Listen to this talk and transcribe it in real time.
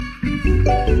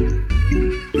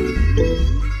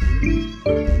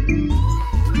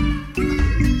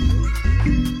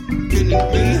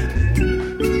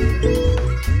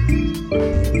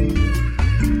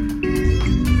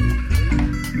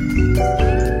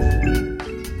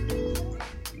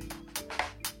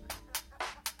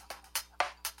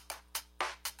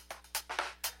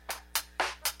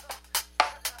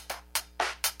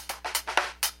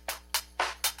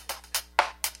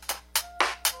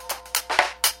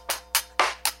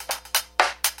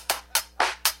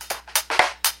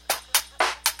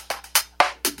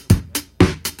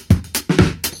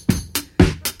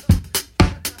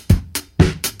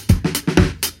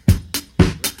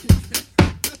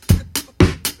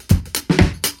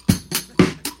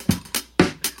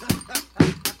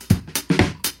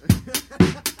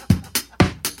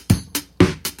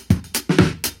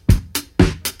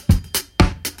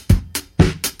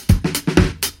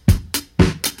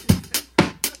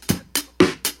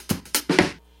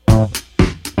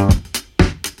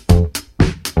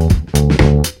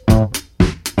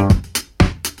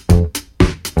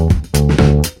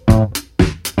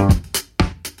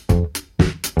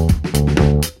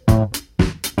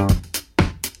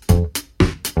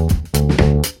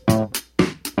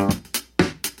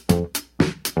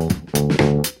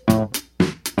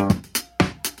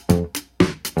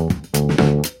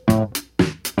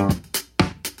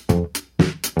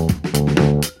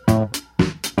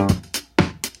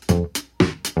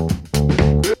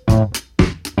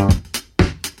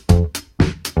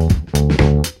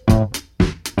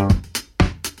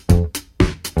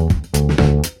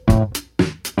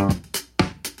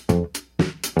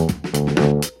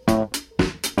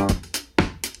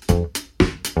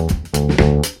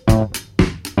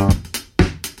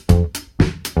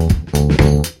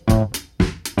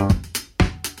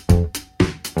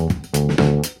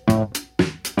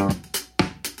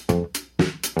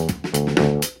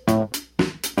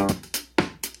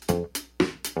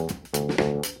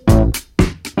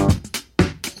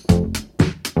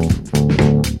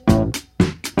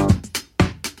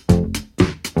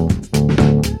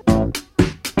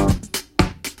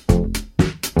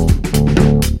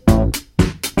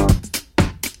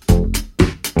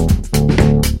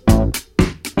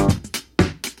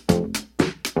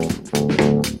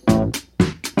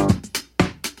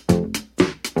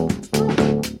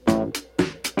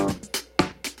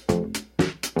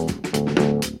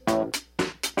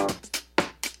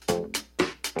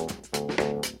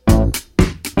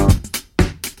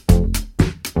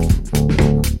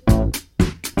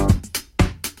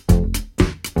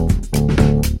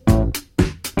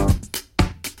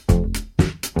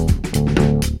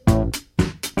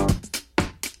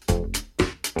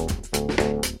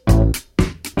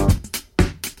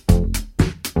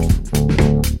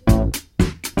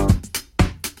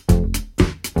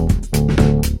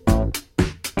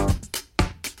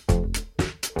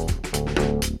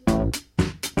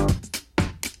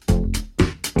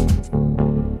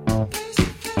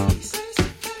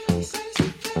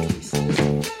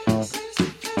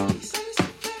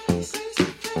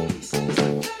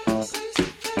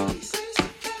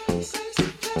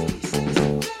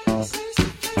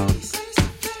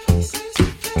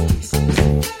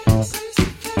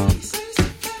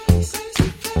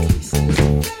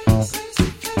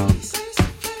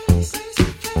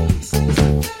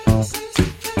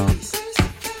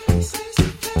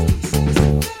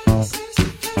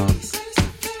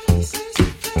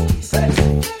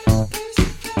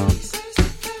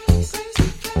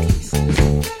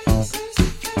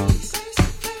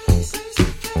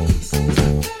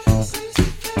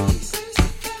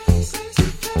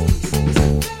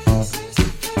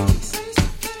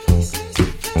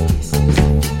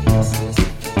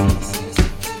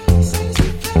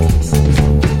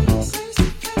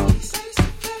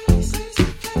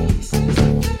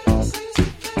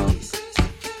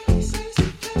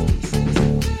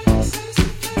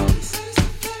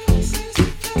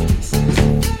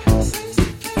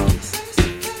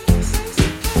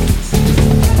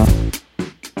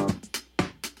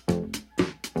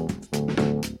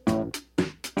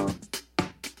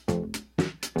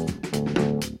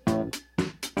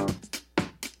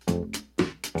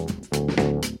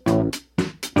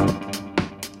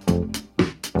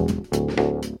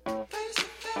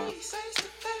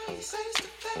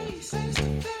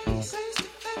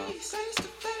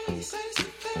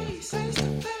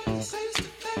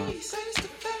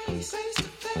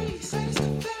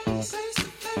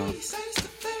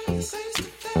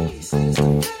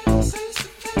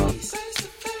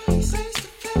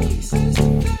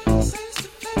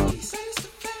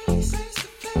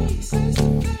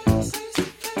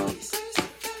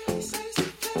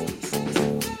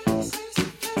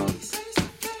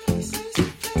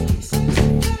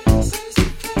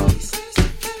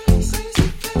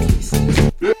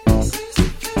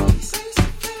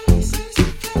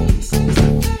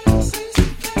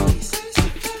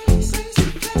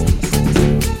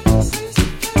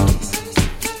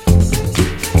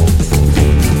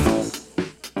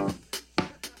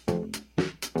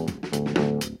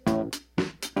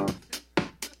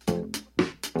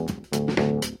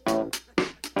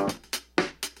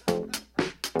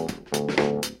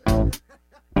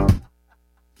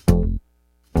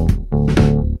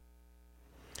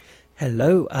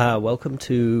Hello, welcome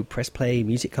to Press Play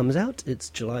Music Comes Out. It's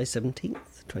July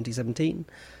 17th, 2017.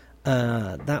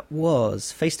 That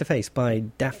was Face to Face by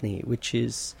Daphne, which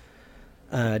is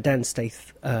Dan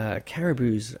Staith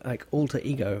Caribou's like alter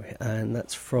ego, and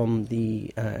that's from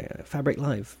the Fabric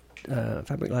Live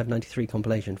 93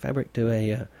 compilation. Fabric,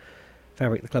 the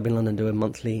club in London, do a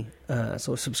monthly sort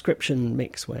of subscription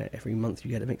mix where every month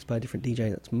you get a mix by a different DJ.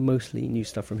 That's mostly new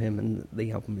stuff from him, and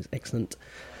the album is excellent.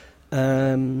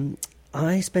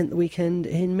 I spent the weekend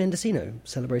in Mendocino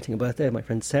celebrating a birthday of my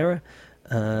friend Sarah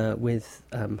with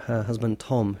her husband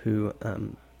Tom, who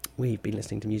we've been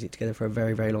listening to music together for a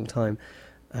very, very long time.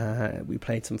 We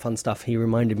played some fun stuff. He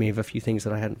reminded me of a few things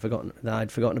that I'd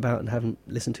forgotten about and haven't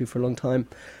listened to for a long time.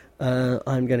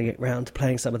 I'm going to get round to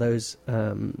playing some of those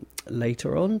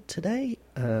later on today.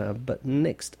 But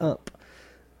next up,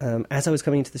 as I was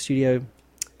coming into the studio,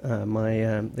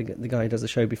 the guy who does the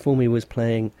show before me was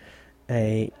playing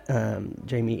a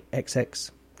Jamie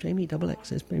XX, Jamie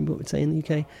XX is maybe what we'd say in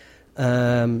the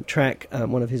UK, track,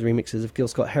 one of his remixes of Gil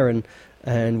Scott-Heron,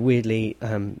 and weirdly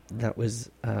that was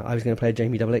I was going to play a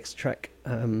Jamie XX track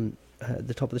at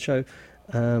the top of the show,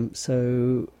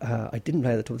 so I didn't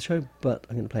play it at the top of the show, but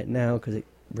I'm going to play it now because it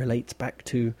relates back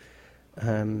to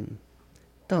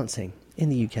dancing in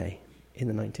the UK in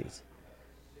the 90s.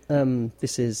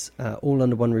 This is All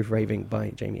Under One Roof Raving by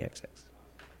Jamie XX.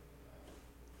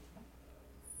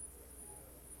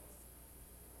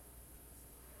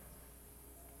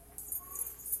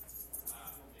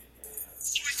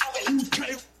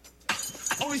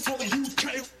 Always for the UK,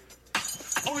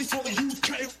 always for the UK,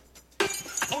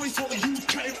 always for the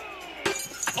UK,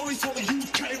 always for the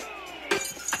UK,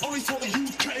 always for the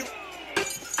UK,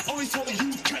 always for the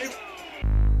UK.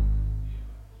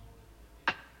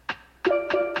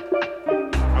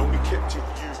 And we kept it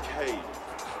UK,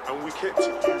 and we kept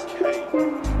it UK,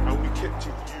 and we kept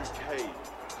it UK,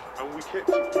 and we kept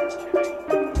it UK,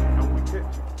 and we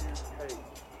kept it UK,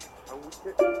 and we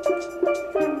kept it.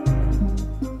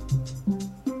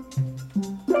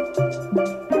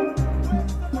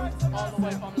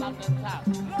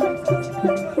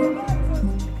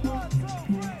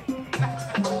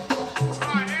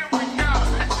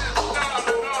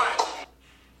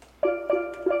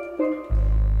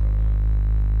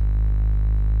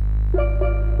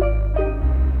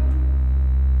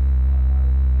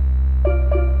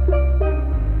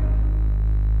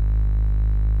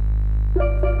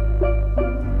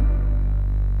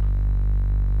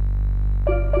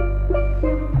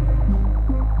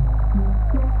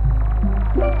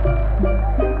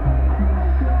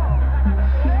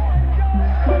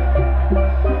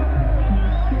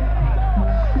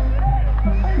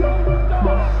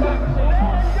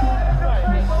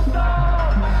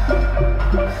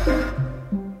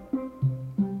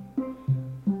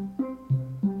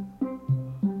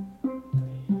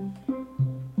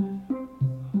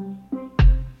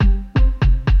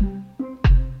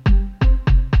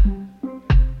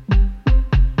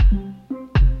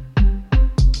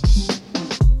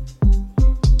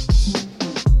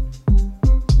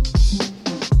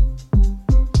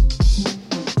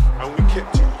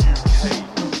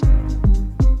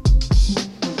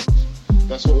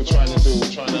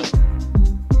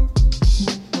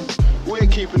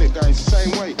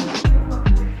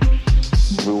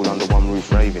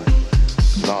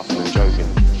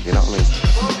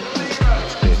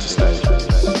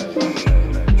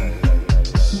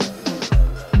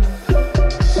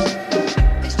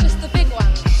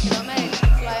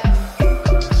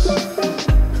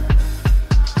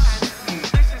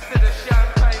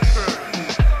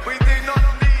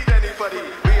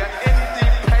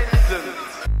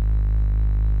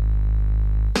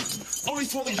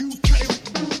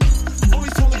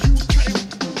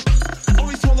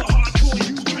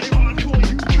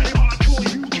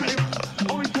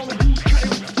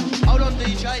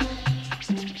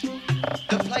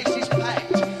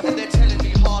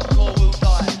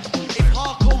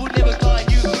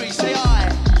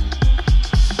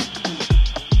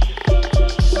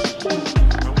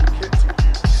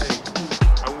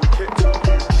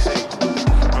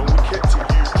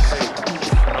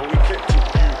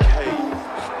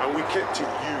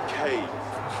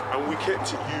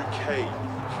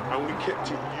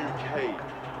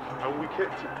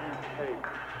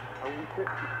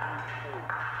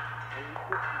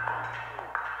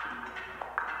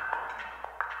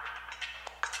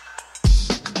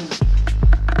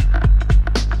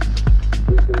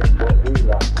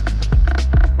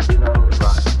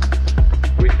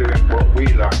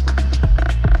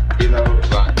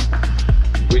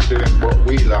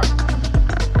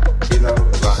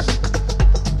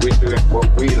 we doing what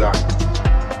we like.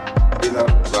 You know,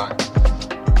 like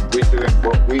we're doing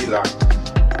what we like.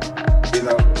 You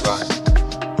know, like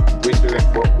we're doing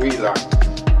what we like.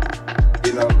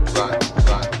 You know, like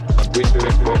we're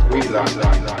doing what we like.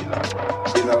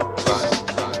 You know, like.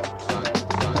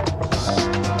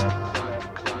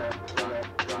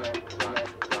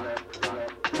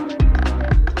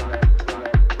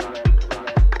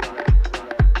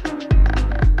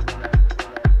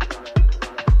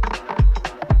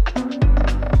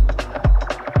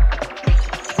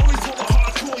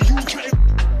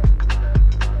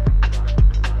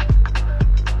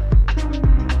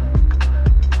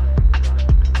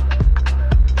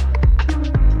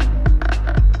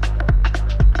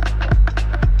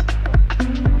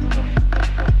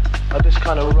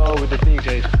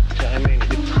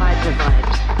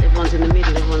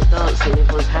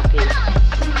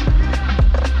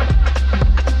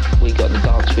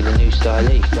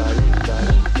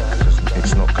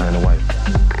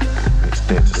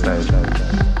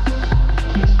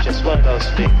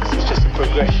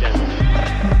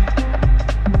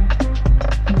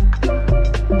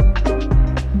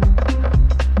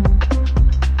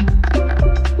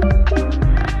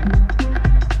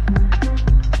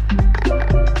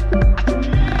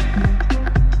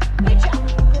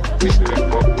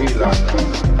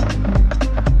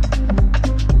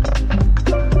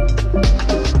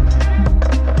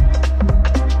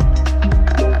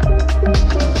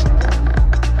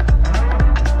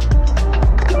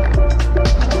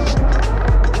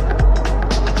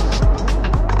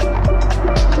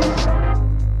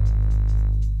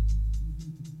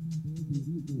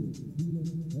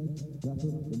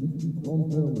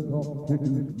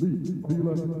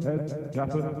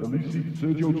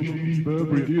 Sergio Tashini,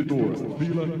 Burberry, Theodore,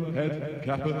 Fila, Head,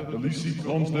 Kappa, Elisi,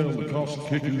 Lonsdale, Lacoste,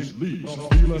 Kickers, Leeds,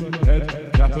 Fila,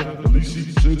 Head, Kappa, Elisi,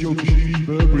 Sergio Tashini,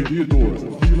 Burberry, Theodore,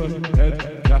 Fila,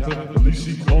 Head, Kappa,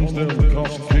 Elisi, Lonsdale,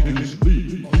 Lacoste, Kickers,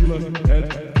 Leeds, Fila,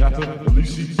 Head, Kappa,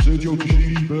 Elisi, Sergio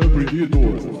Tashini, Burberry,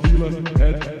 Theodore, Fila,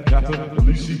 Head, Kappa,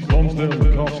 Elisi, Lonsdale,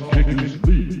 Lacoste, Kickers,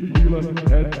 Leeds, Fila,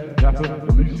 Head, Kappa,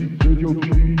 Elisi, Sergio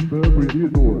Tashini, Burberry,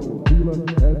 Theodore, Fila,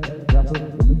 Head, Kappa,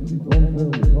 Elisi, Lonsdale,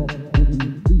 Lacoste.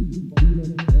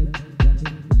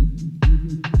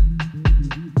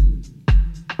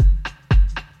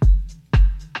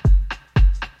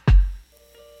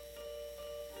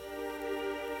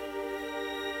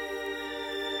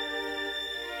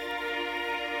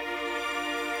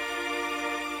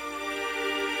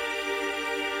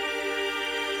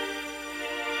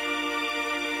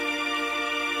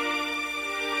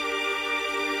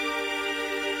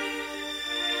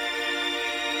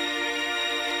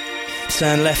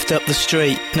 Turn left up the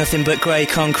street, nothing but grey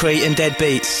concrete and dead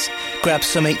beats. Grab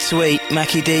something to eat,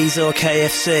 Mackie D's or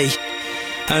KFC.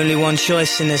 Only one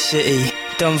choice in the city,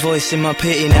 dumb voice in my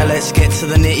pity. Now let's get to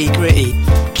the nitty gritty.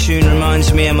 Tune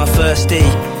reminds me of my first E.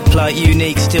 Like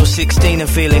unique, still 16 and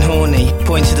feeling horny.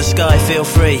 Point to the sky, feel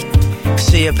free.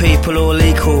 See a people all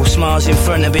equal, smiles in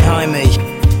front and behind me.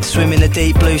 Swim in the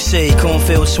deep blue sea,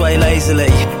 cornfields sway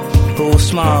lazily. All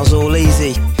smiles, all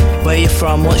easy. Where you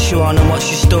from, what's you on and what's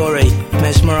your story?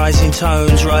 Mesmerising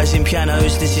tones, rising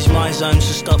pianos, this is my zone,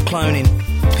 so stop cloning.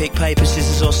 Pick paper,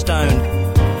 scissors or stone,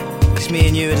 cause me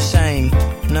and you are the same.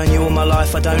 Known you all my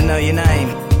life, I don't know your name.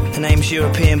 The name's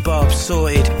European Bob,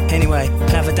 sorted. Anyway,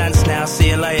 have a dance now, see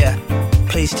you later.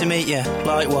 Pleased to meet you,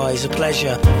 likewise, a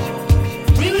pleasure.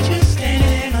 We were just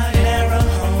standing on an arrow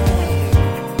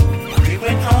home. We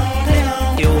went on and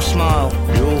on. You all smile,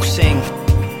 you all sing.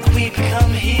 We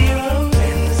become heroes.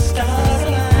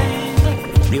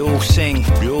 You all sing,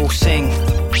 you all sing,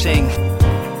 sing.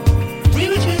 We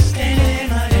were just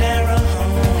standing on an arrow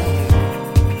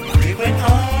home. We went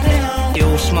on and on. You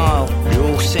all smile, you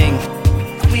all sing.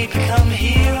 We become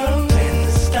heroes and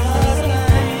the stars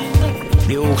align.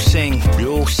 You all sing,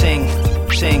 you all sing,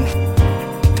 sing.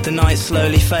 The night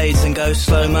slowly fades and goes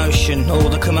slow motion. All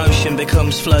the commotion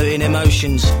becomes floating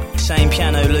emotions. Same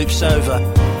piano loops over.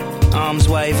 Arms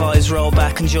wave, eyes roll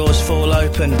back and jaws fall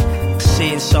open.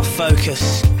 Seeing soft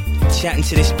focus. Chatting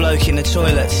to this bloke in the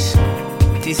toilets.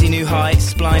 Dizzy new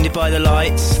heights, blinded by the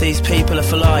lights. These people are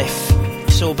for life.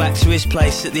 It's all back to his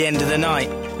place at the end of the night.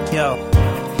 Yo,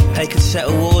 they could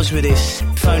settle wars with this.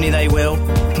 If only they will.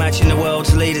 Imagine the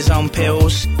world's leaders on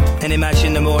pills. And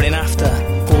imagine the morning after.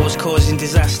 Wars causing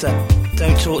disaster.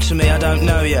 Don't talk to me, I don't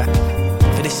know ya.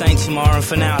 But this ain't tomorrow and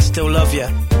for now I still love ya.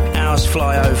 Hours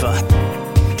fly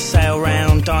over. Sail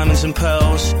round, diamonds and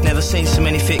pearls. Never seen so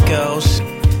many fit girls.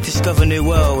 Discover new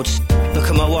worlds. Look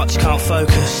at my watch, can't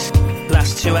focus.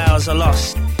 Last 2 hours I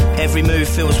lost. Every move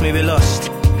fills me with lust.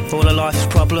 All of life's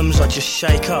problems I just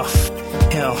shake off.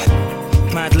 Hell,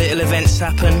 mad little events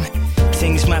happen.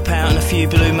 Things map out and a few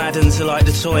blue Maddens are like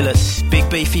the toilets. Big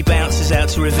beefy bouncers out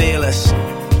to reveal us.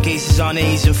 Geezers on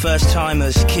ease and first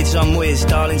timers. Kids on whiz,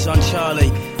 darlings on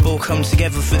Charlie. All come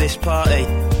together for this party.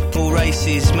 All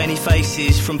races, many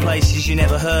faces, from places you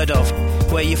never heard of.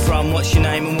 Where you from, what's your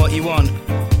name and what you want.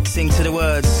 Sing to the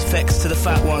words, effects to the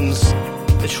fat ones.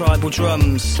 The tribal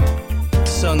drums, the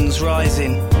sun's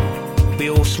rising. We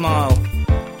all smile,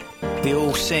 we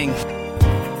all sing.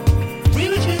 We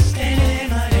were just standing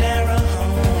in our narrow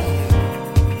home.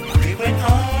 We went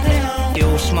on and on. We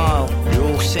all smile, we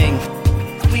all sing.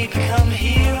 We become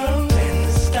heroes and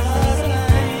the stars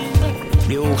align.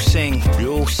 We all sing,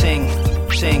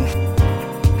 sing.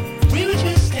 We were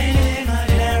just standing in our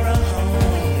narrow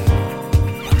home.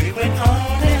 We went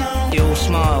on and on. We all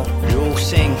smile, we all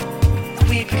sing.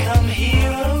 We become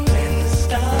heroes and the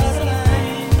stars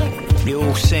align. We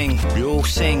all sing,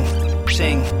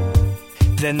 sing.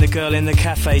 Then the girl in the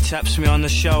cafe taps me on the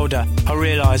shoulder. I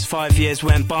realise 5 years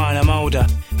went by and I'm older.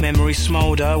 Memories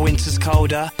smoulder, winter's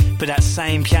colder, but that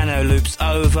same piano loops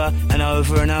over and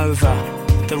over and over.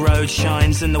 The road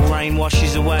shines and the rain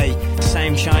washes away.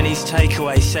 Same Chinese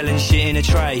takeaway selling shit in a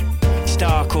tray. It's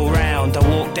dark all round, I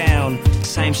walk down.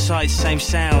 Same sights, same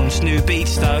sounds, new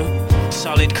beats though.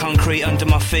 Solid concrete under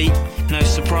my feet, no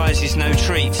surprises, no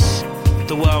treats.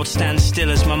 The world stands still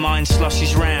as my mind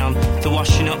sloshes round. The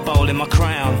washing up bowl in my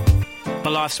crown. My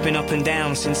life's been up and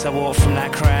down since I walked from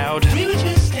that crowd. We were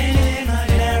just standing in our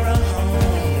narrow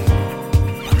home.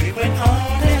 We went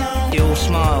on and on. We all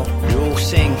smile, we all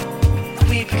sing.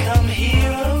 We become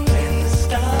heroes and the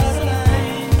stars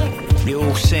align. We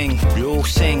all sing,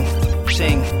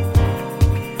 sing.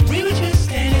 We were just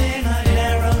standing in our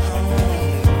narrow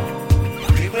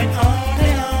home. We went on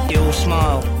and on. We all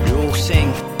smile, we all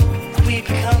sing. We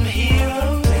become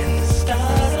heroes and the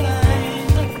stars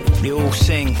align. We all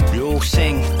sing,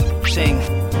 sing.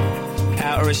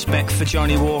 Out of respect for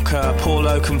Johnny Walker, Paul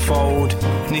Oakenfold,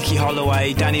 Nicky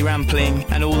Holloway, Danny Rampling,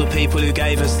 and all the people who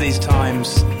gave us these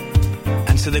times.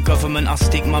 And to the government I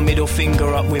stick my middle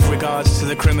finger up with regards to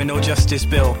the criminal justice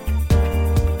bill.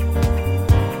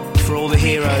 For all the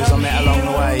heroes I met along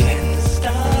the way.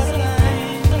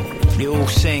 We all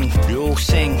sing,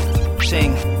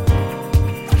 sing.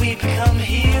 We become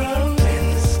heroes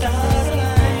and the stars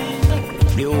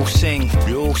align. We all sing,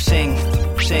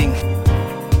 sing.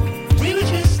 We were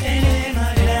just standing in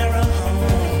our narrow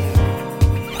home.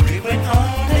 We went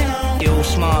on and on. We all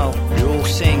smile, we all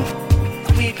sing.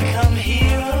 We become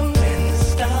heroes and the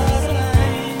stars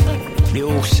align. We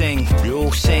all sing,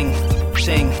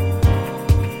 sing.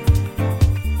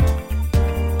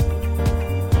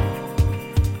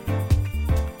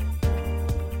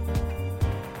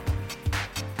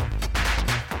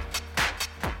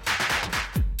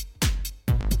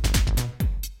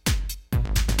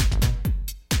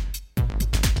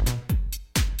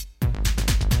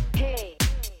 Hey,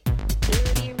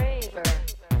 dirty raver.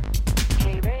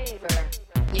 Hey raver,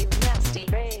 you nasty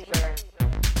raver.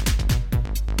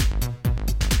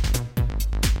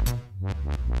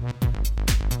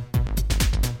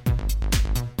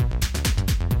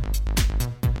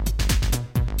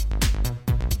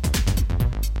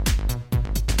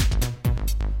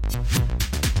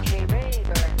 Hey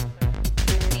raver,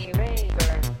 dirty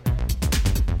raver.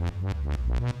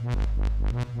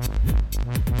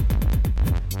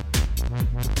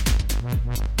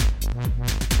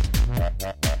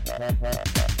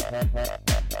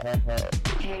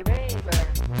 Hey raver,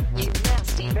 you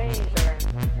nasty raver.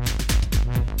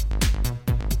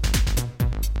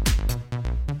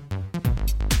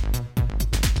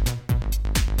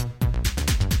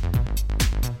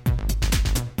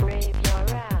 Rave your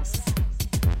ass.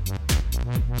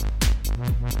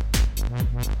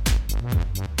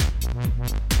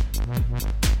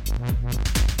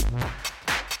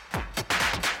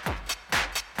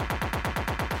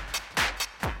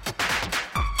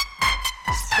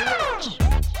 Switch.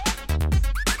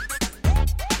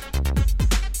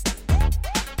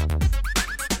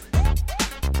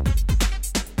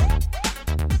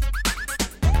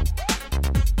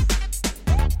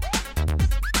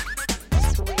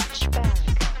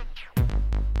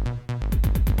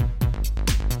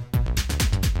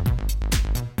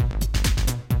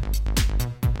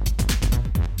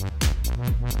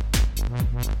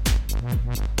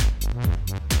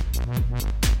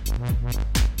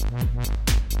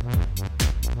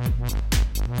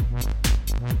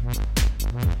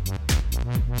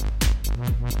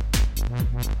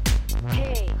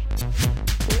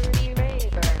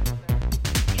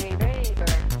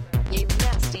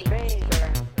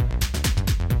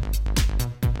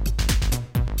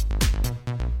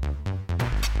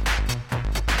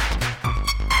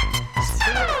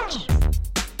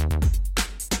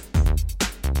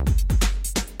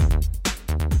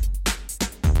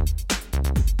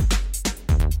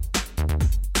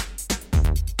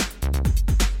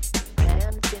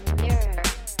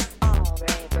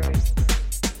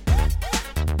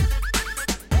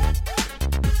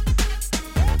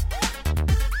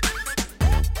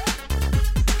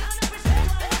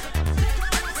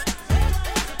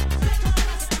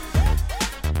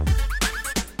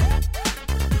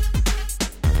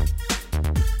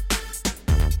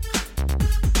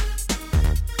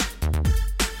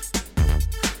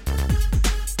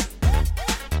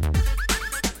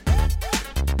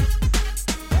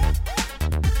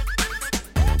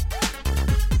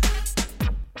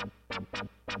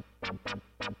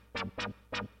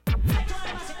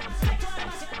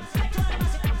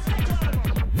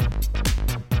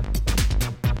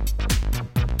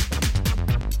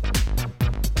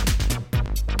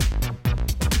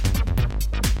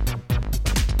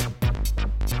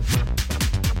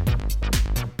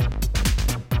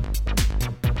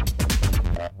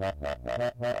 Hey,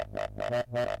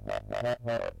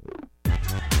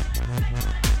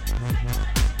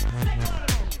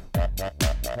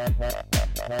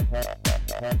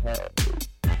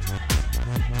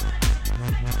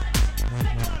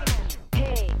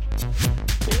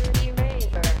 dirty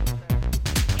raver.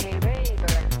 Hey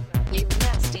raver, you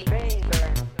nasty raver.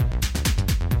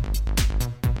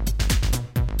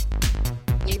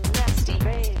 You nasty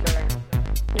raver.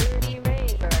 Dirty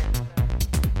raver.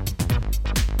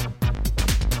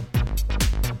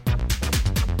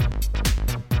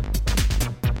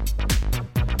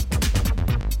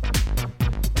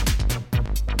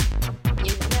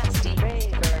 You nasty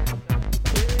raver.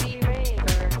 Dirty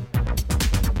raver.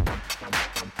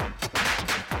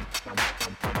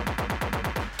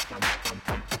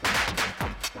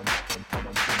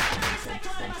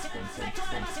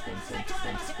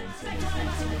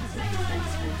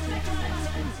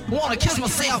 Wanna kiss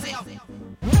myself.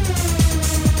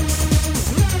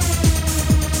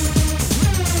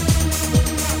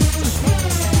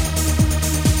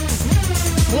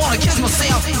 Wanna kiss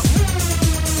myself.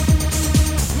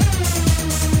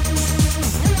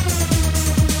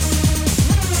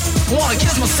 Wanna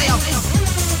kiss myself.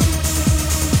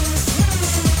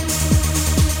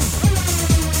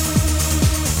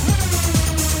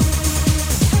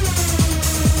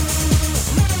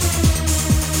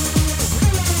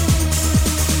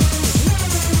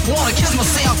 Wanna kiss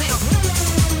myself.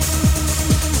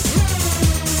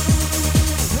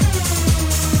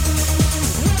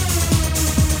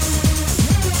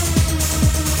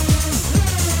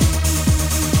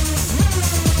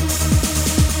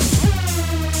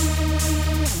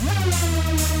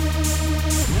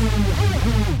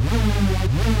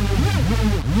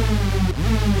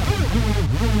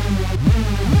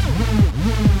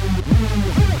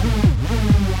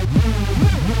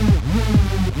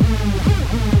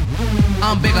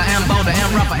 I'm bigger and bolder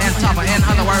and rougher and tougher. In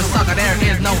other words, sucker, there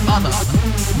is no other.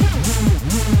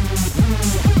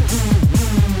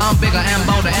 I'm bigger and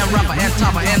bolder and rougher and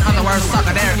tougher. In other words,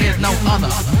 sucker, there is no other.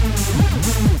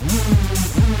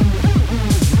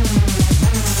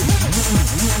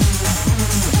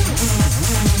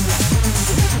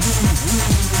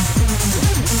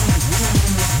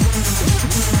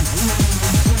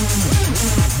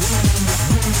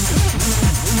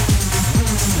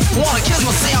 Wanna kiss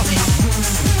myself.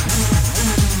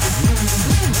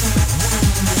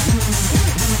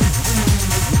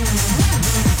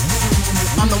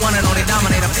 I'm the one and only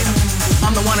dominator.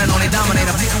 I'm the one and only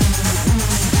dominator.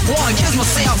 Wanna kiss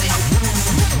myself.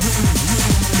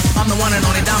 I'm the one and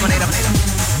only dominator.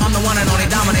 I'm the one and only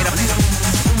dominator.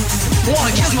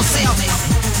 Wanna kiss myself.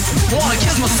 Wanna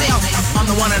kiss myself. I'm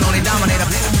the one and only dominator.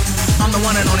 I'm the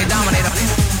one and only dominator.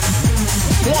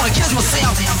 Wanna kiss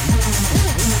myself.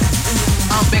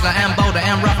 I'm bigger and bolder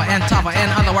and rougher and tougher. In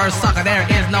other words, sucker, there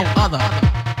is no other.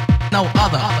 No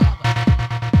other.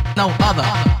 No other.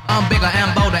 I'm bigger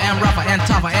and bolder and rougher and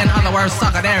tougher. In other words,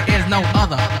 sucker, there is no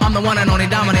other. I'm the one and only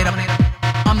dominator.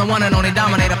 I'm the one and only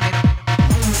dominator.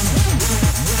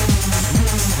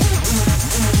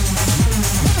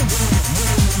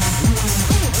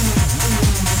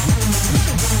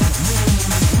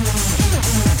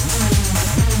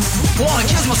 Wanna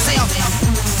kiss myself.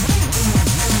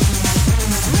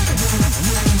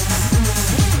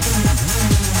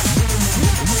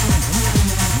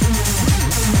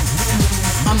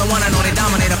 I'm the one and only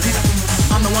dominator.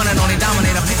 I'm the one and only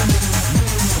dominator.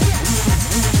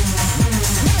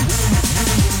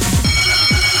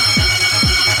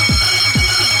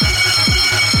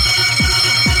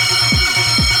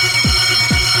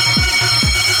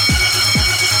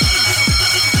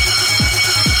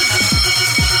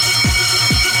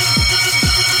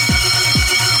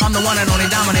 I'm the one and only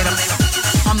dominator.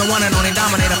 I'm the one and only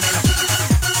dominator.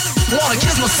 Wanna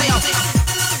kiss myself.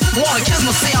 Wanna kiss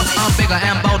myself. I'm bigger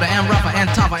and bolder and rougher and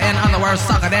tougher. In other words,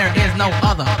 sucker, there is no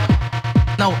other.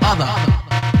 No other.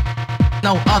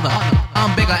 No other.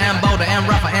 I'm bigger and bolder and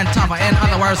rougher and tougher. In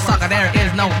other words, sucker, there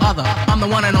is no other. I'm the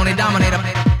one and only dominator.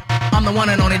 I'm the one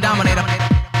and only dominator.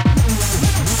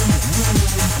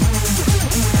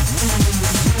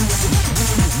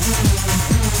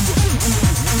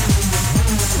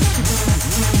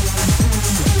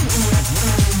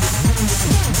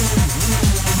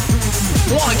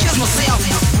 Wanna kiss myself.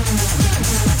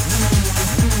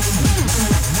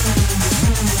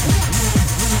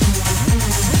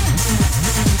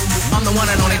 I'm the one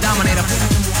and only dominator.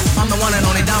 I'm the one and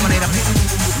only dominator.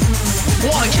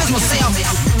 Wanna kiss myself.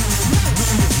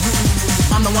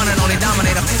 I'm the one and only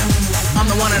dominator. I'm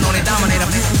the one and only dominator.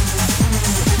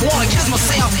 Wanna kiss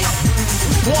myself.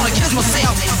 Wanna kiss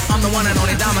myself. I'm the one and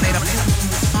only dominator.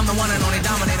 I'm the one and only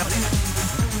dominator.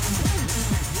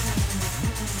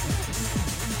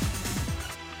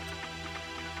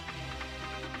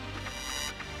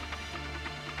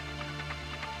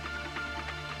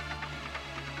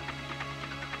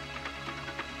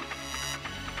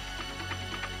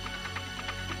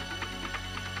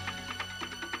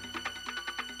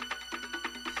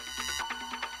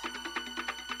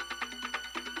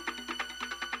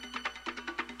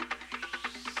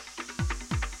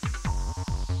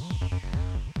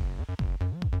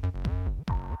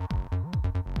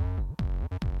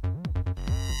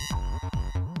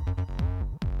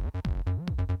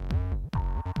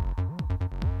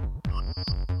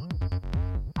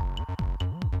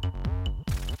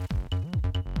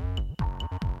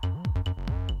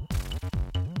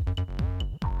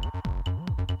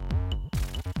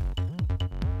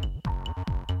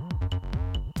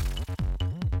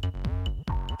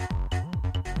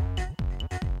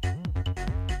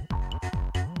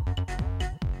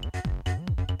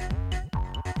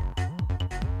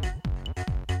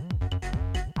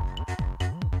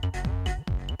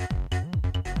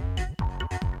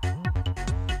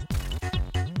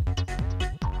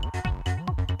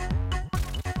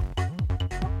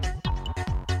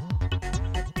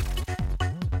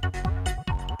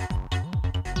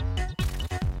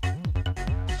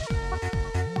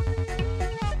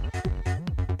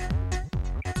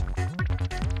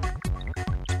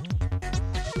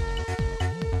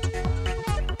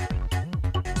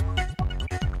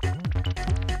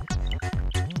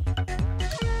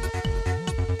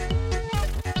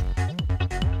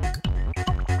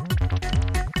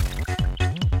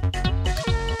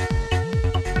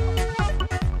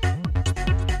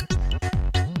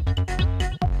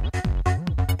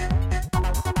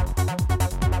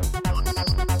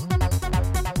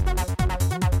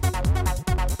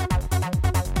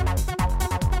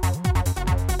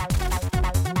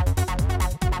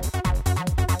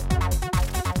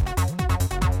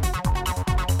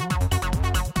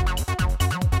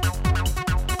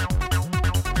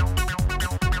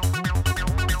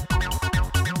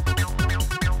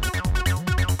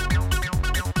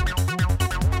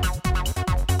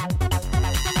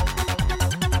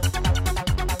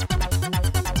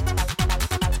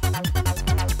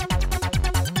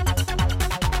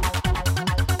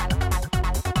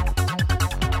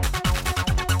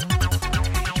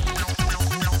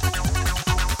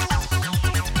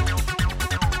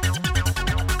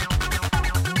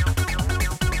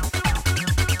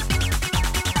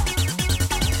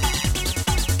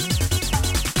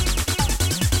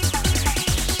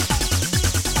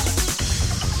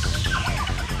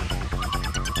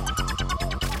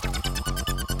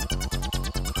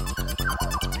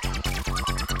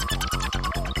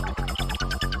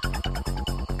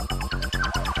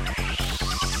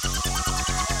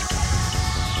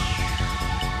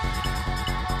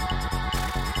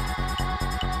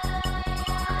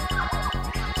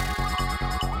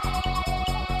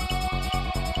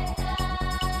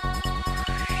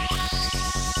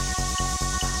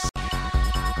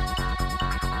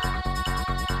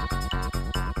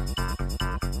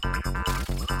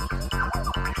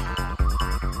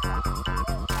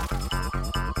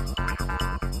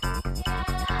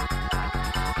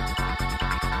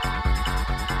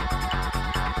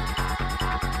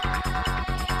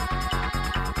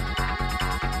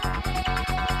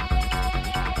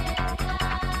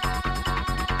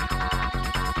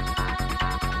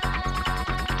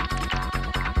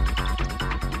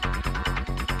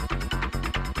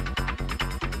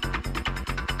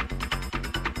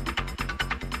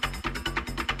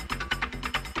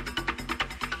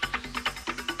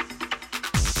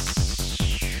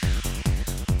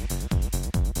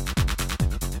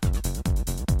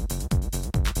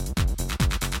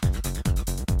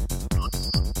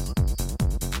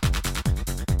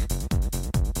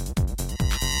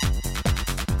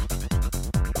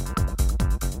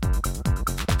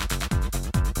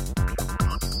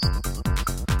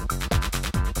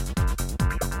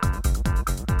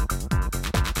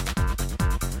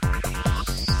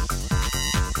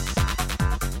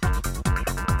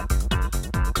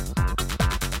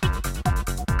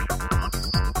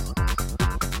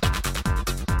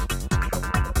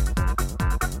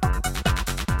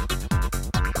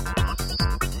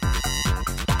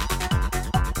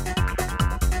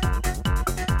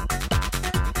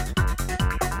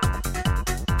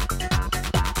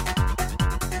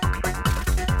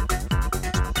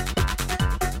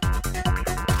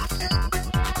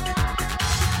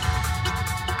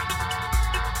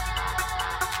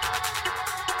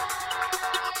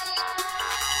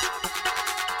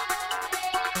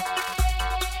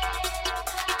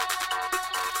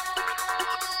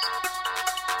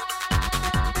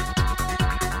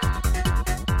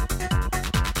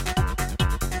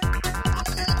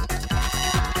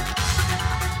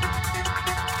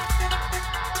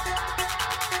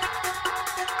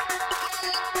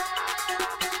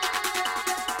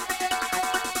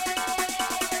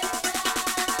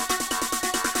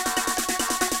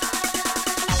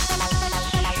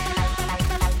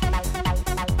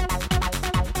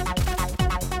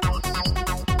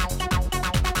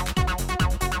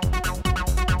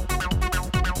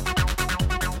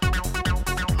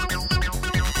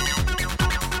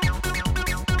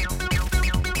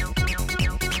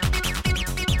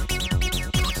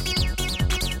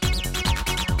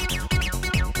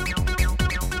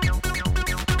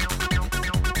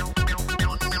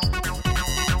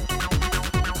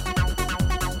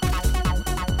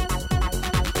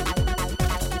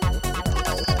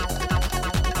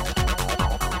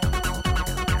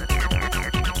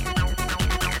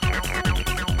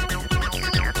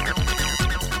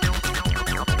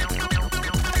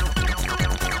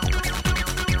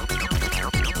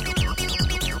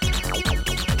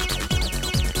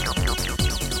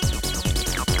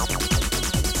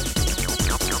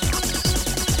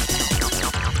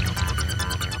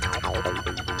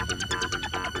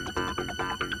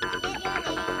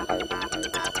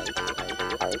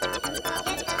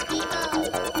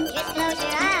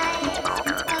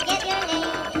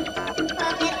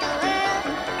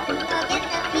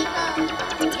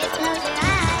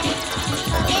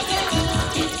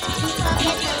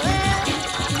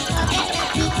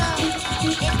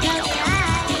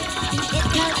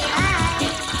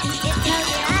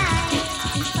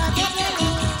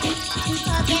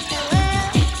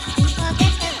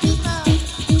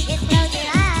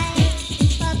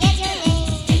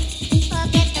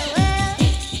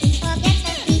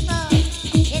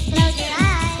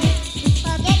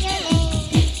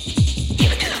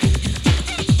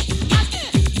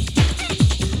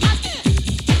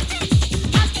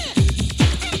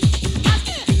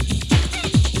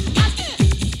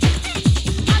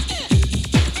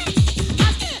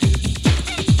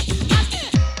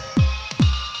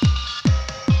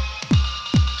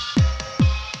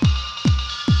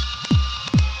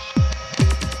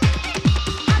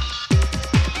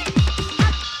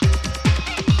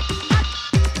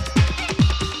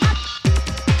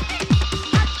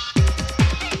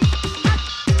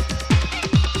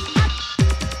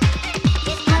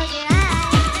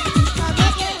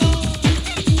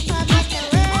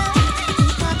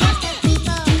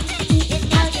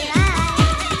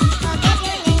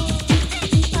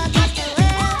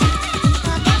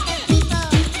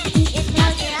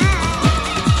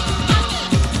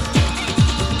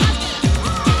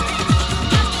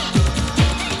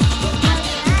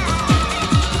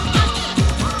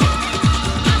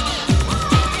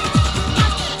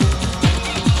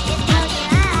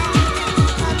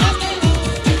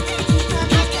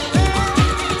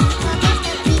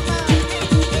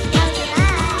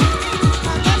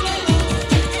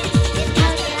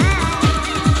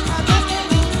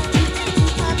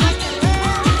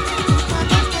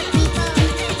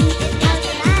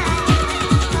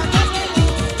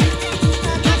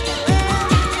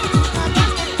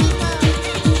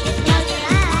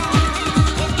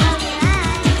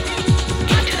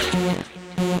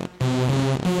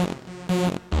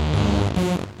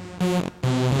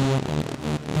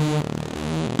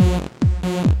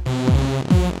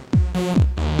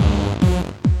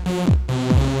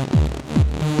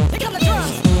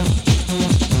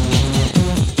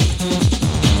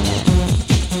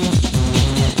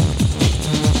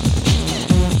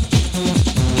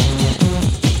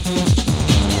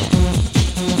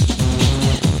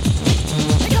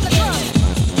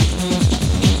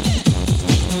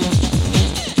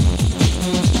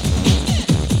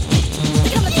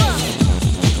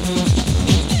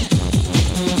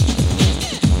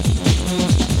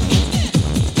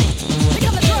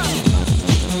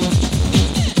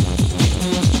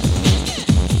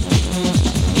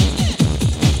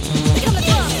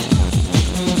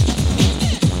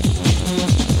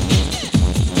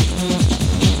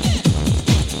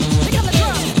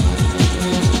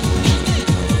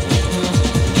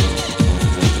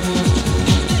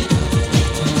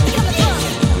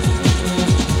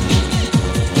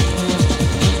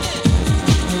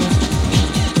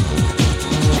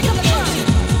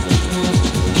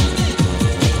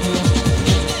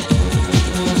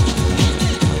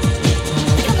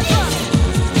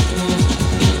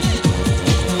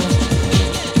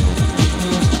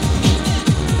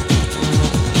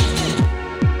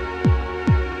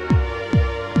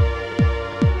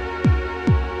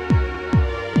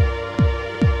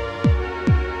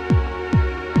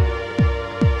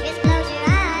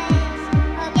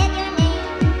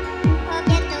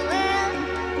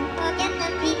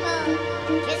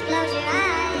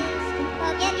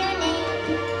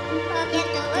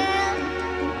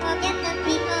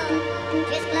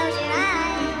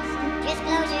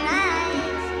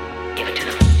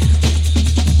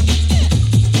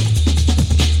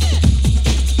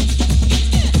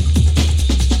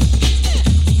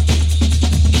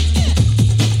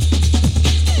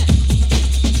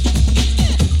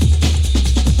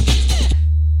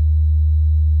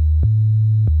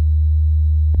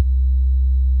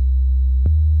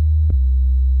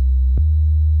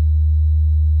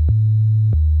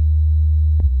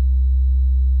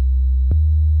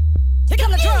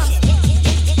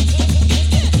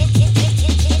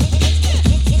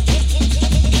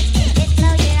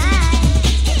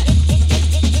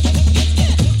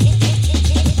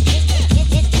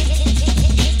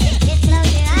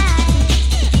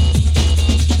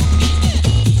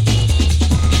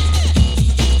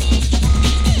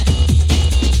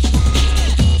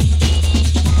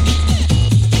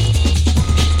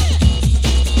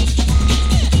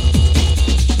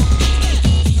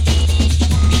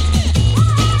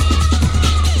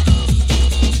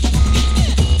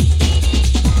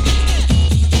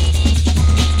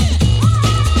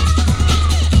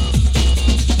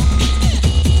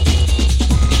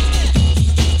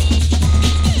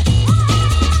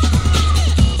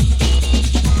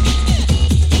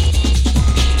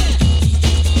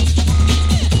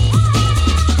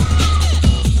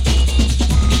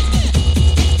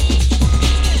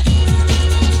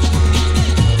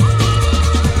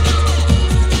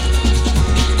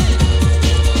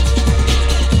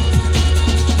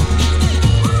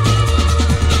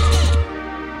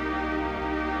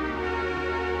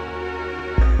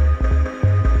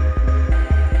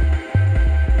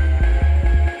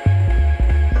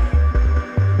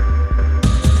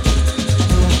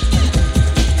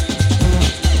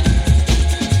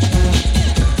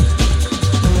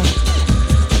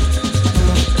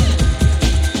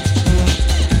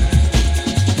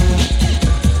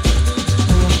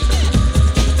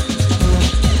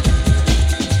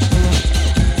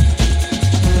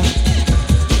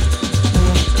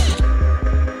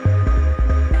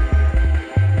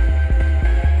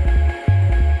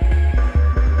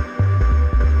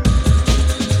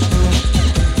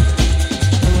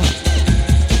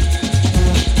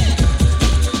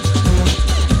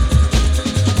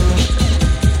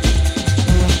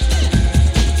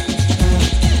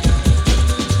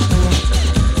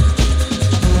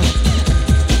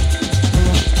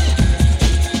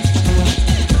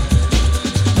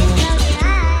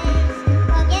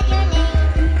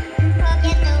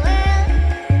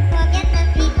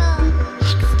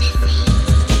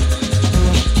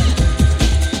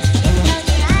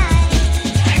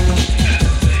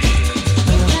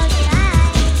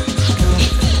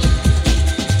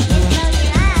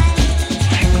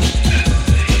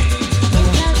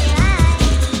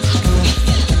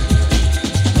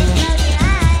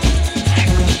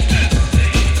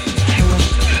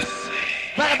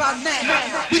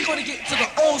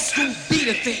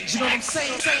 of things, you know what I'm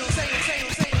saying?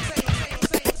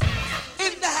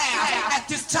 In the house at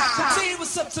this time, say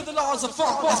what's up to the laws of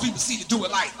funk as we proceed to do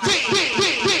it like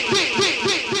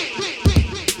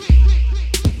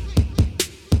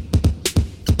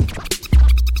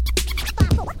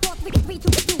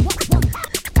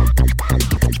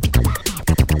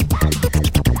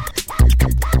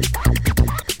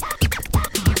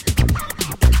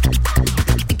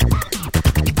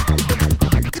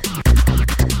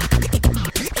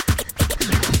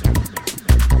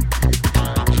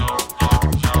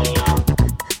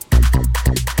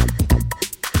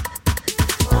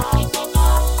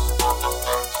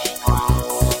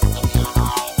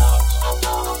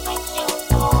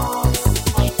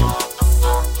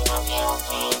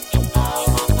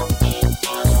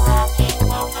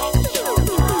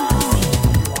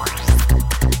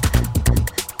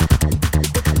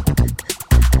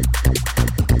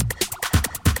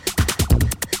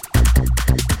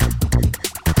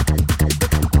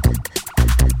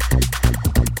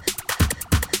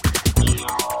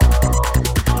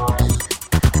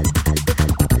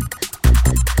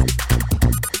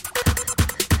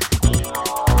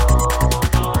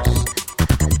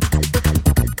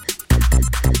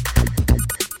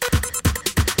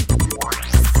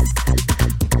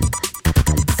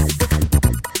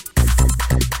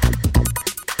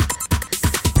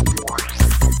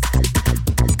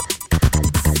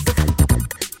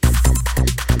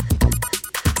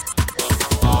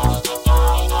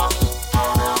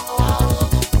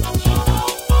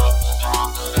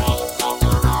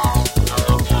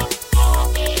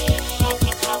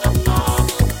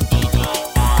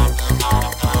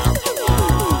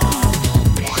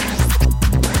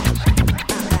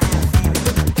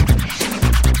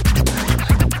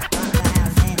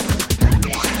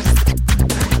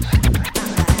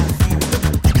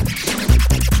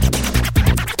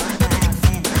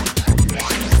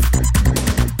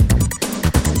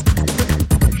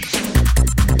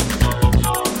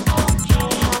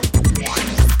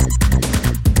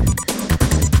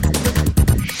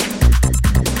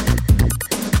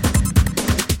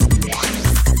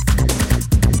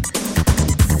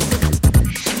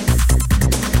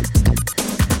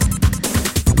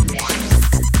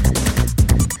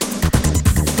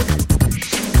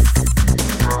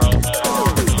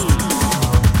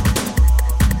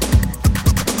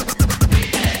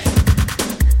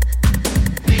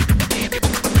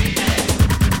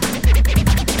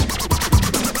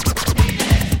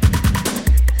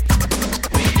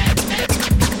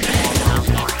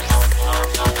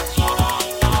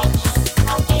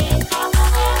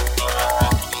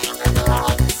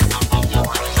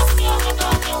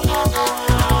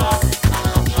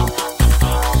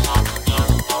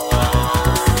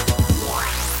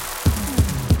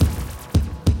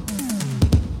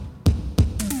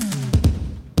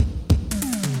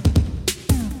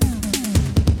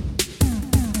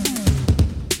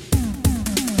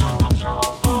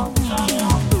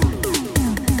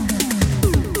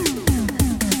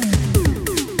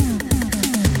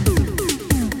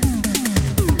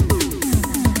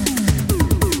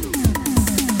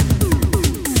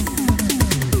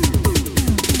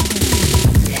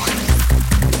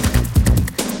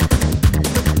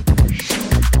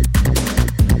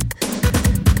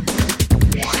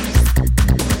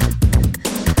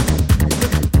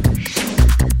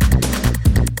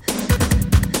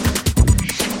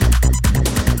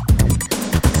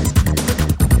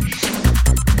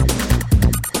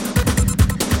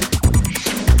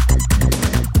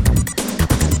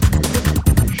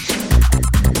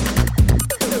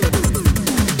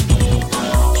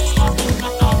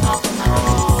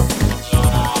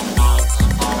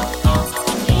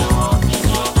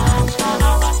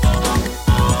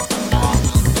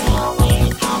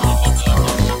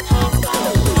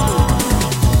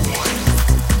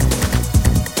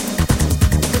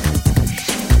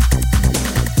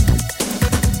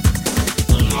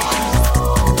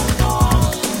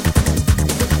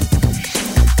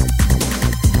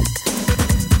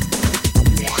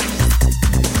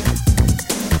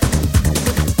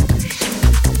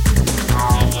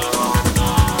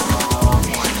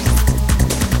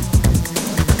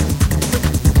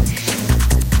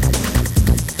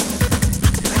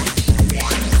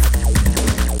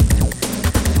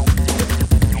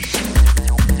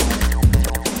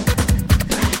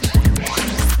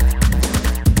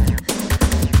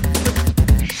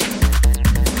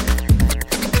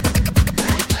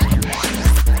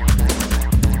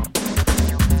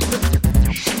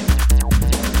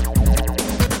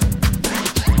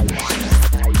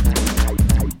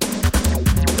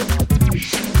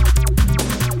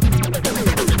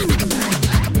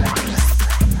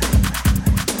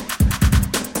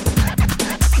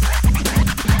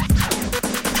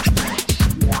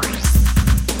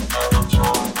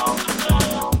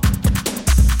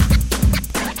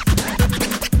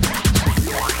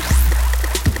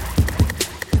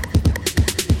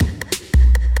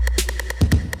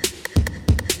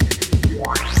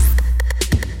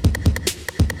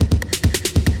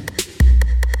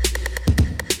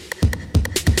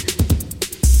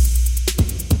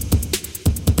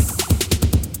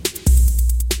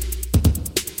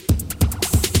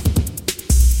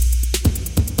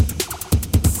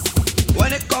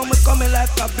coming like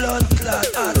a blood clot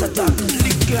heart attack.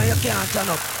 Lick you and you can't turn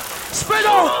up. Spread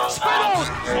out! Spread out!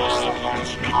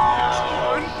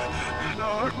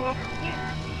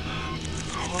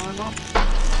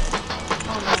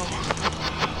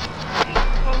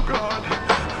 Oh God,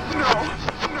 no.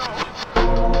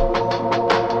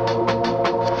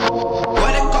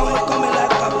 When it coming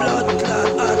like a blood clot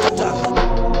heart attack.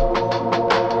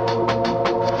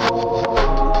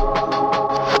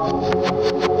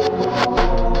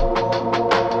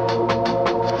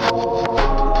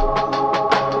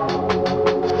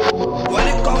 When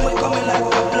it coming like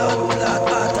a blood clot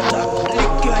heart attack.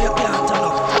 Lick you and you can't turn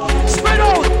up. Spread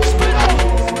out! Spread out!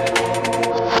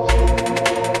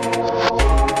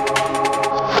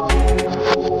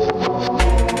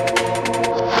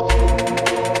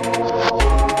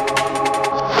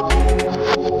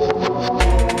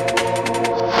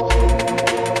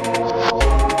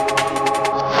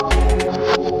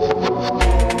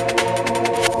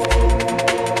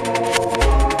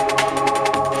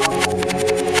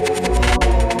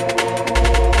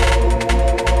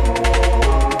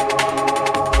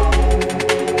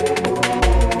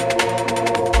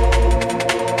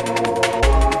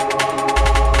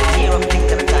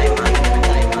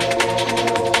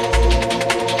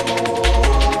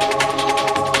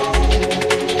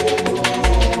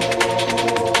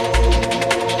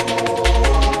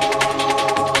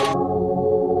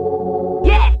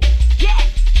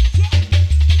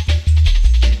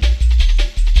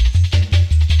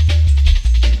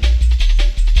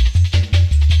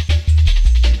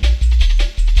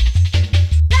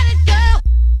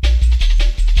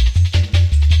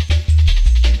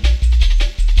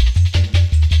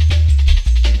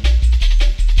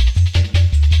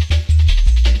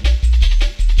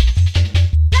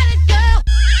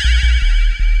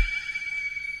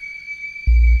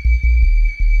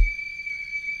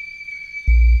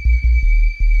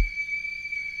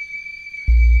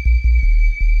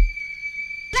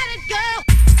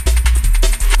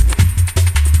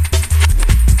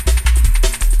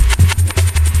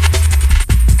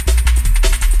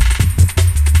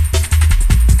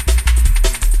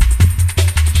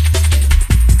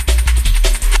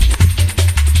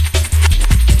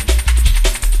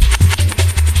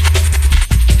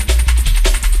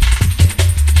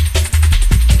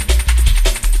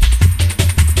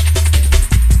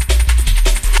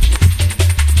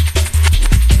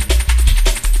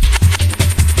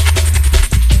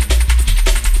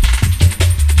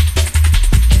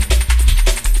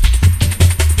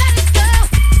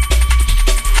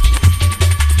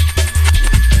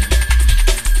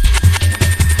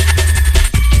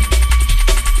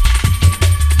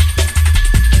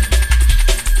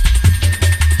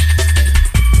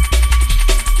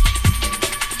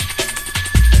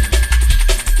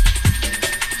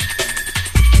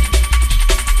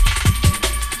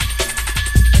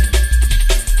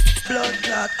 Blood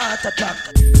clot heart attack.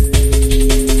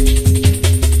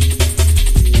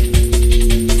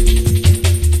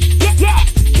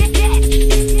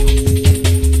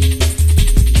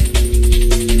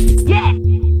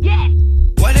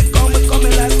 When it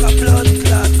coming like a blood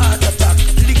clot heart attack.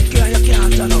 Lick you and you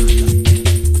can't turn up.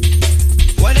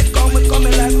 When it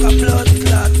coming like a blood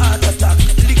clot heart attack.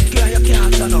 Lick you and you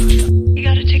can't turn up. You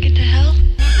got a ticket to hell?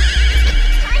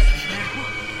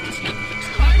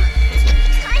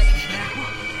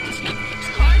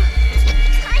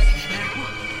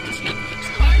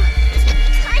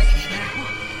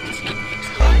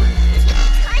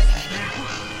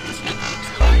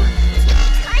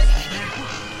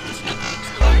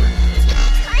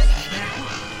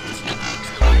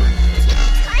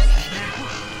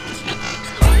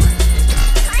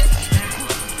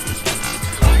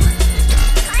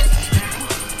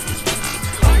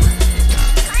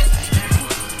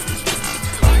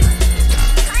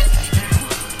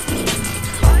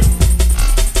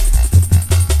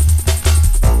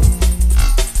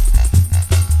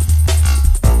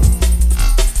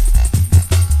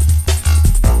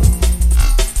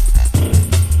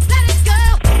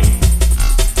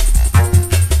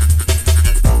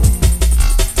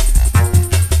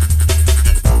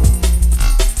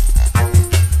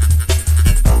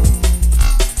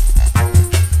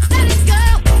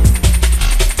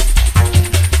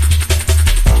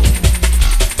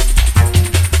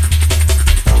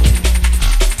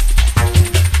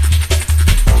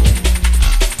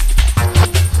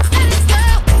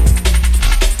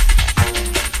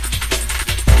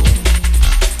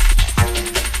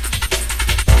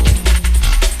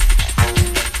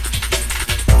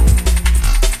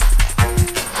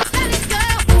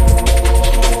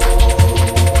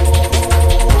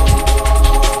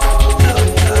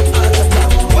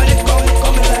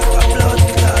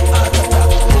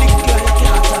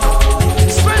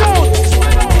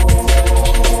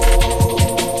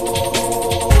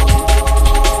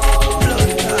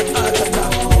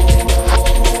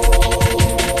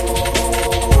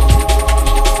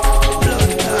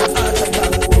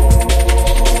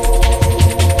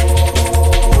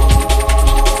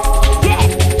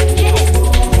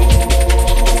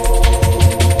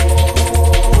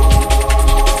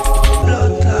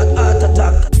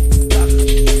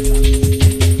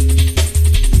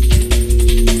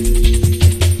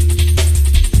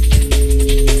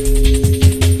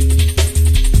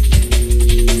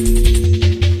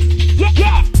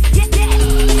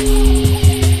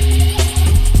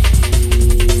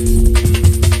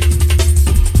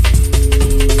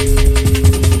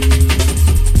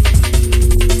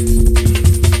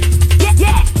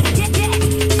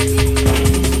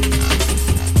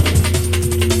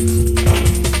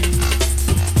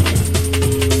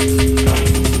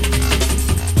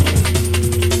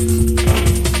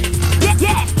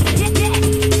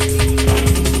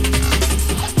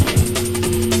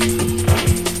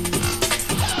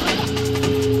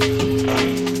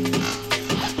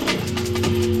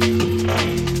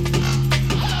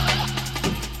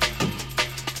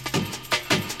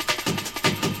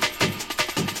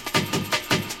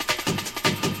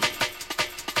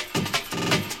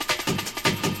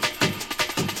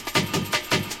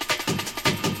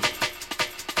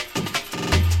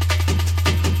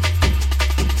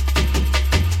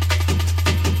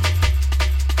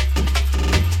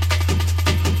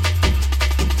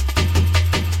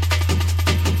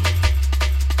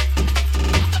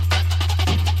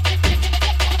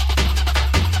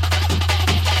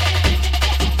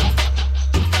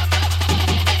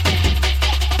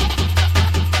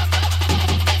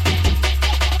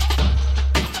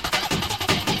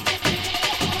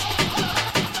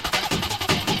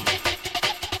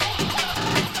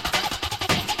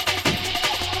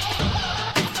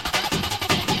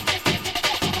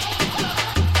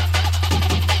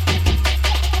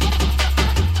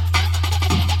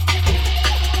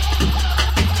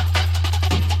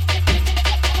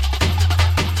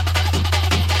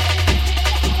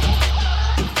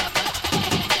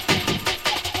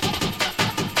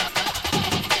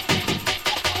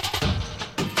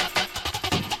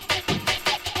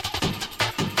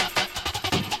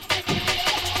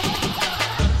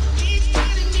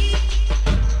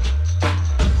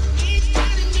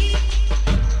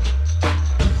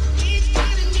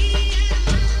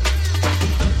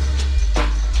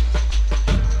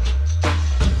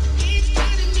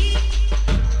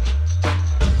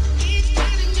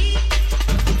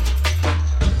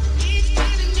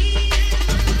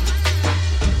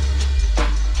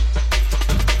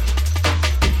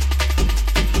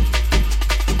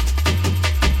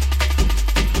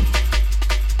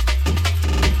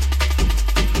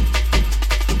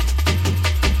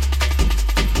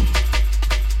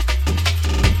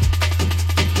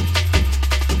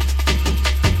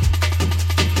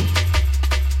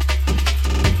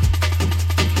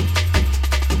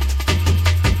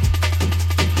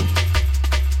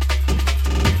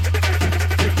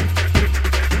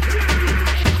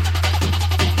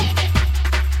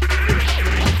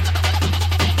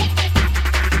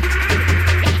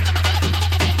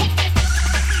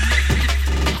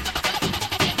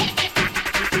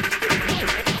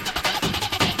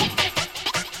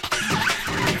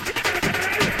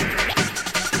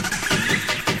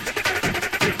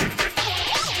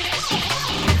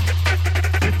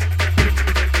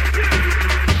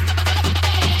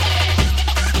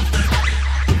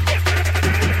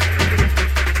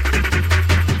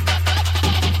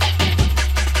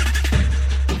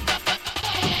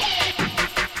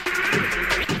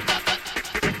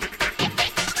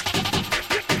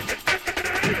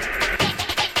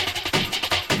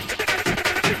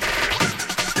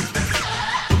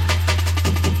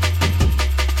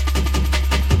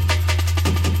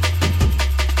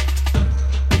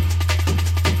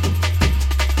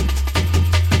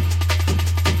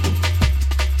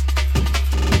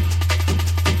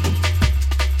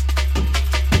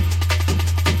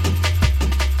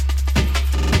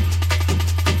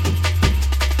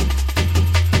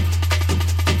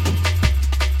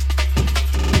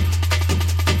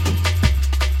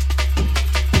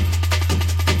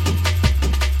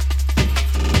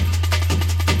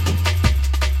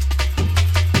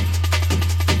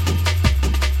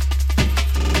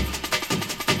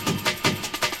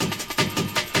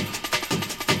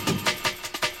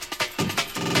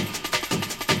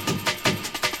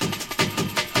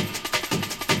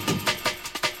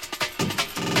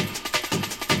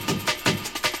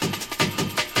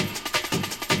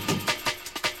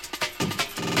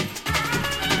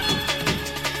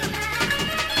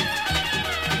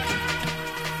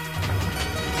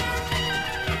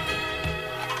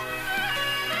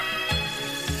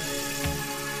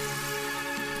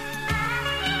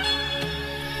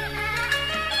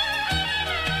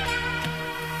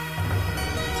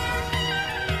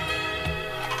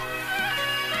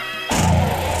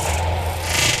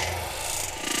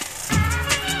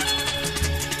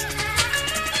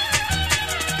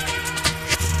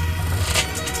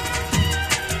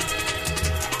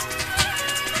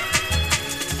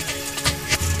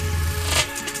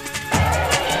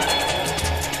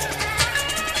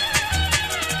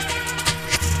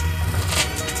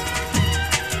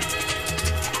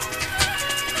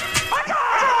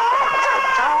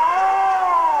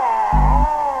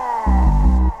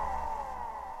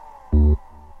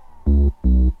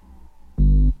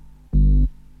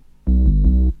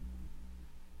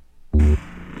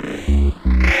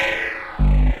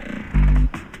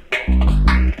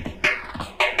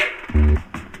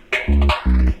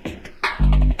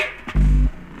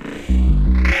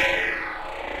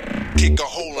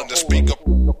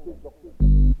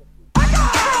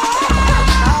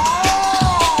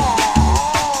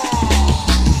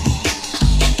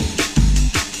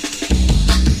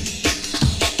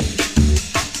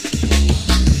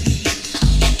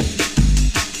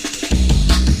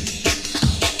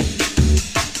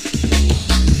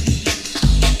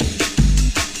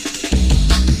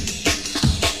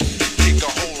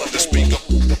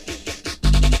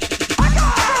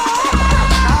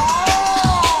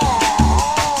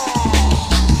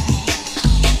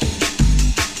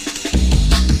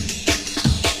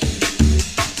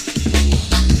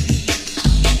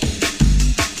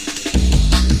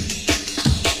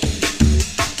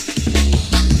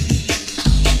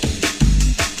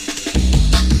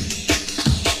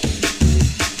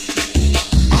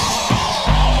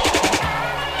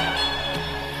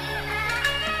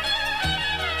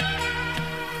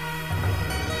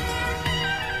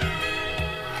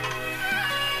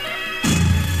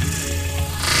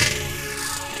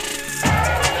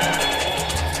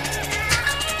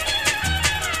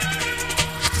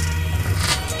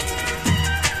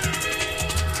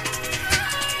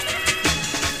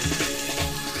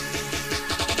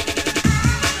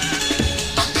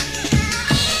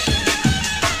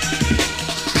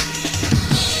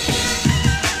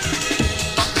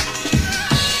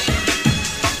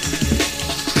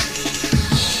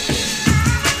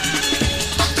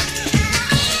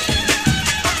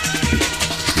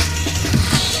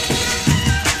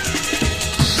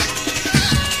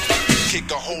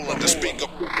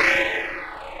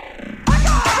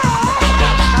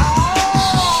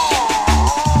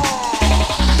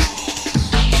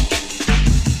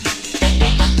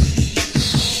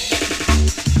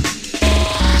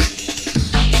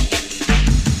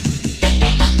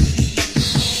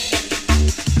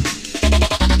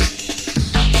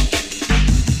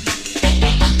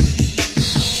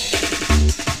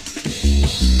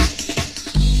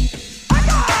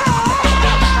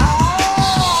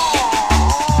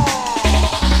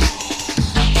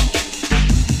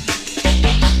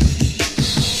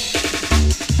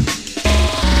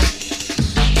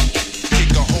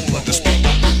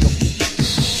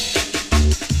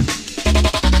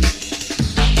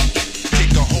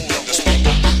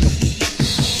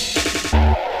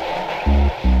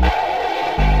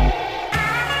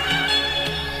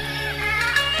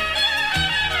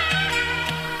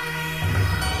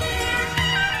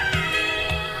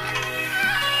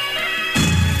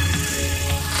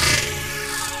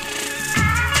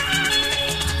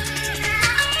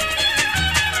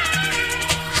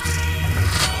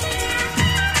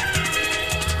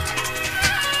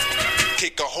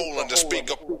 Kick a hole in the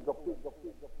speaker.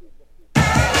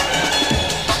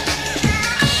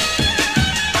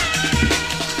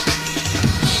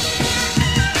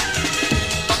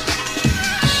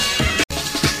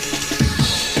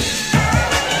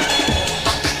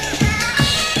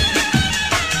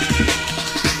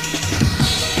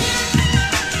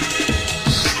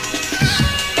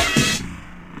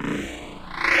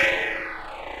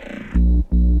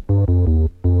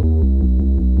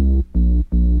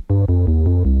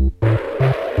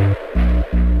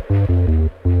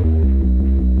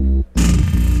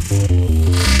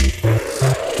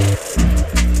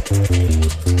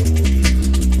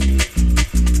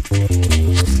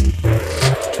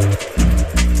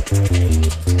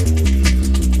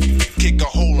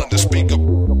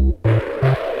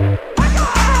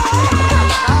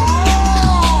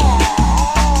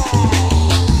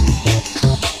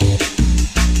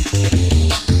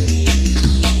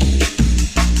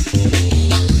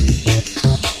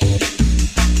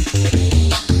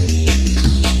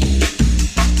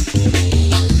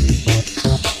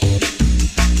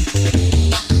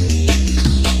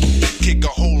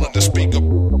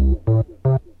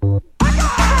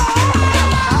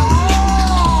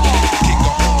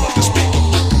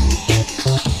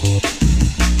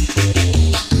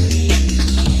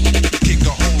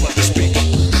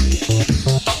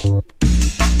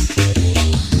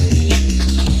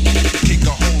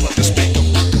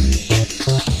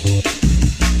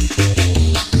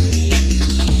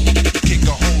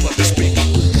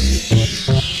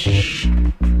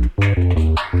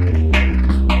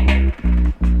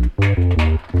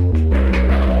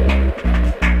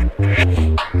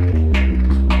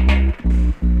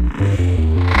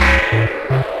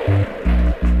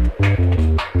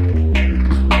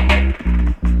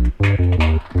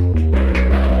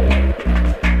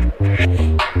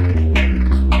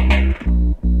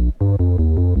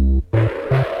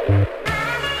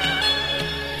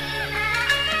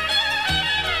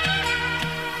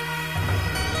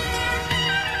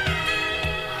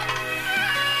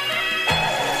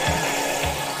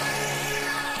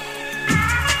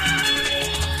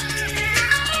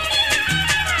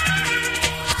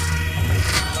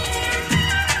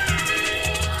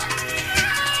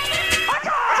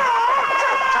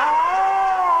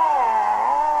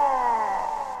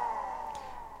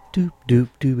 Doop doop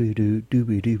dooby doo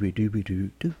dooby dooby dooby doo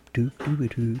doop doop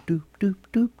dooby doo doop doop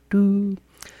doop doo.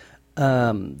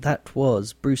 That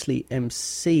was Bruce Lee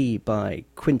MC by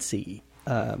Quincy.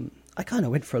 I kind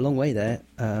of went for a long way there.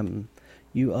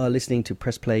 You are listening to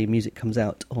Press Play Music Comes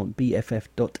Out on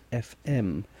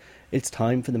BFF.FM. It's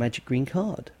time for the Magic Green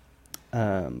Card.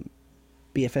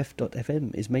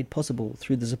 BFF.FM is made possible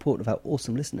through the support of our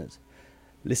awesome listeners.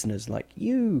 Listeners like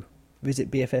you.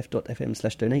 Visit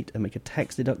bff.fm/donate and make a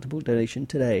tax-deductible donation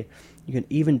today. You can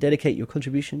even dedicate your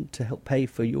contribution to help pay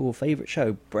for your favourite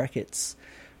show, brackets.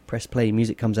 Press Play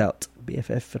Music Comes Out,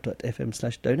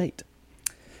 bff.fm/donate.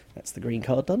 That's the green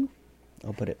card done.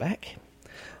 I'll put it back.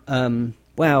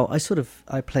 Wow, I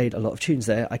played a lot of tunes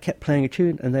there. I kept playing a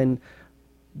tune and then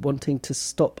wanting to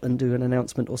stop and do an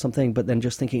announcement or something, but then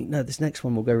just thinking, no, this next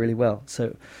one will go really well.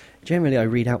 So generally I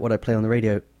read out what I play on the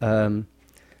radio.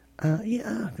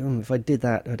 If I did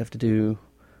that, I'd have to do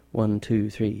 1,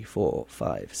 2, 3, 4,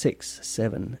 5, 6,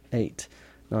 7, 8,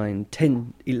 9,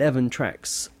 10, 11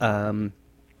 tracks.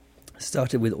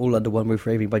 Started with All Under One Roof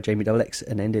Raving by Jamie XX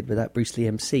and ended with that Bruce Lee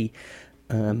MC.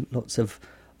 Lots of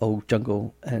old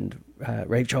jungle and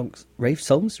rave songs from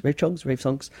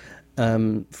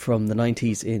the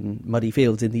 90s in muddy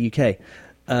fields in the UK.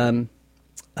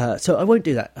 So I won't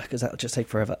do that because that'll just take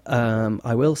forever.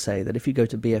 I will say that if you go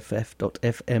to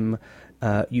bff.fm,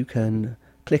 you can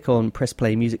click on Press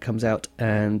Play Music Comes Out,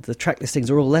 and the track listings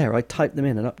are all there. I type them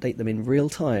in and update them in real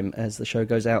time as the show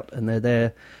goes out, and they're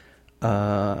there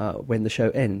when the show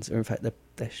ends, or in fact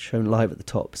they're shown live at the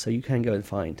top, so you can go and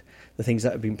find the things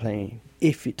that have been playing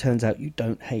if it turns out you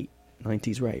don't hate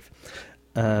 90s rave.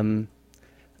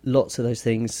 Lots of those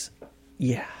things,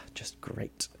 yeah, just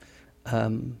great.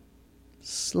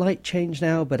 Slight change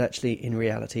now, but actually in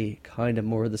reality kind of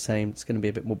more of the same. It's going to be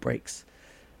a bit more breaks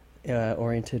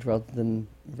oriented rather than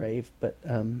rave, but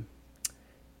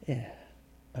yeah,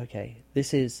 okay.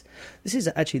 This is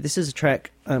a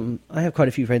track. I have quite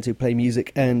a few friends who play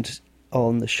music, and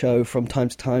on the show from time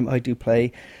to time I do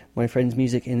play my friends'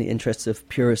 music in the interests of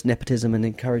purist nepotism and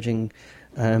encouraging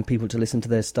people to listen to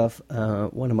their stuff.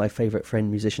 One of my favourite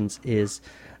friend musicians is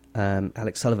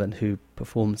Alex Sullivan, who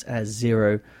performs as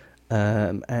Zero.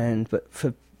 But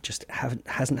for just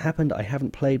hasn't happened. I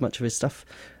haven't played much of his stuff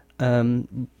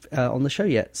on the show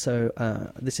yet, so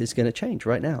this is going to change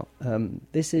right now.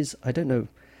 This is, I don't know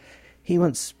he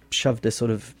once shoved a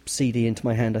sort of CD into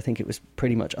my hand. I think it was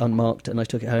pretty much unmarked, and I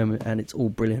took it home, and it's all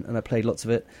brilliant, and I played lots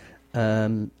of it.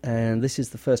 And this is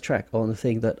the first track on the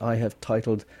thing that I have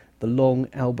titled The Long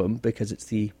Album, because it's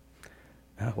the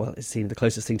it seemed the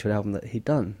closest thing to an album that he'd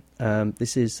done.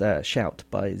 This is Shout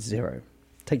by Zero.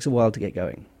 Takes a while to get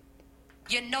going.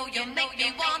 You know you make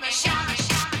me wanna shout.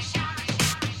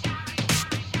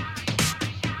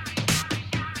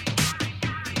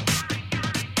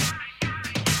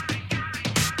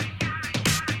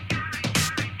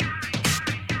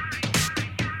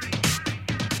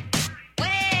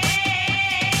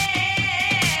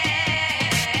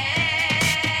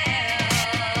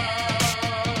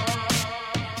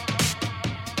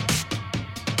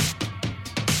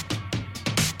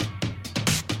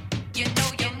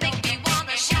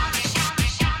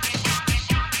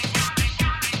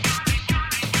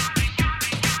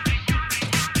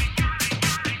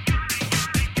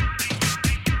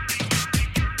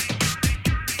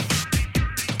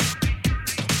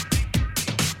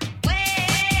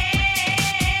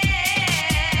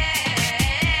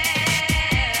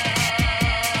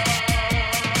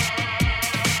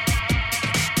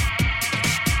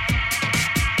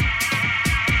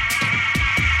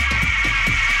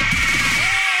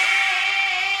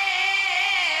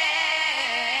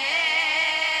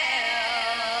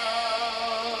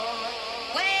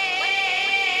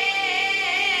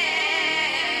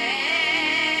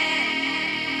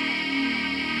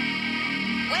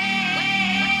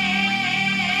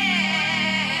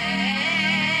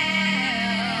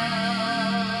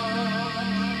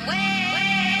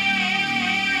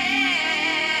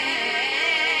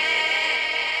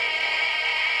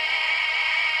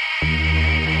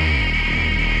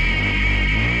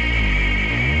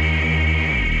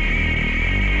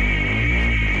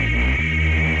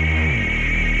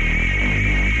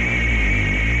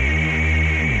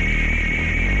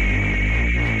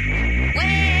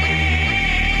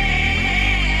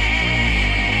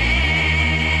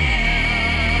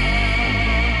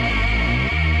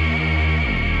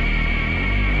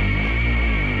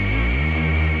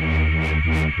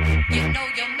 You know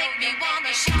you make me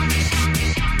wanna shout.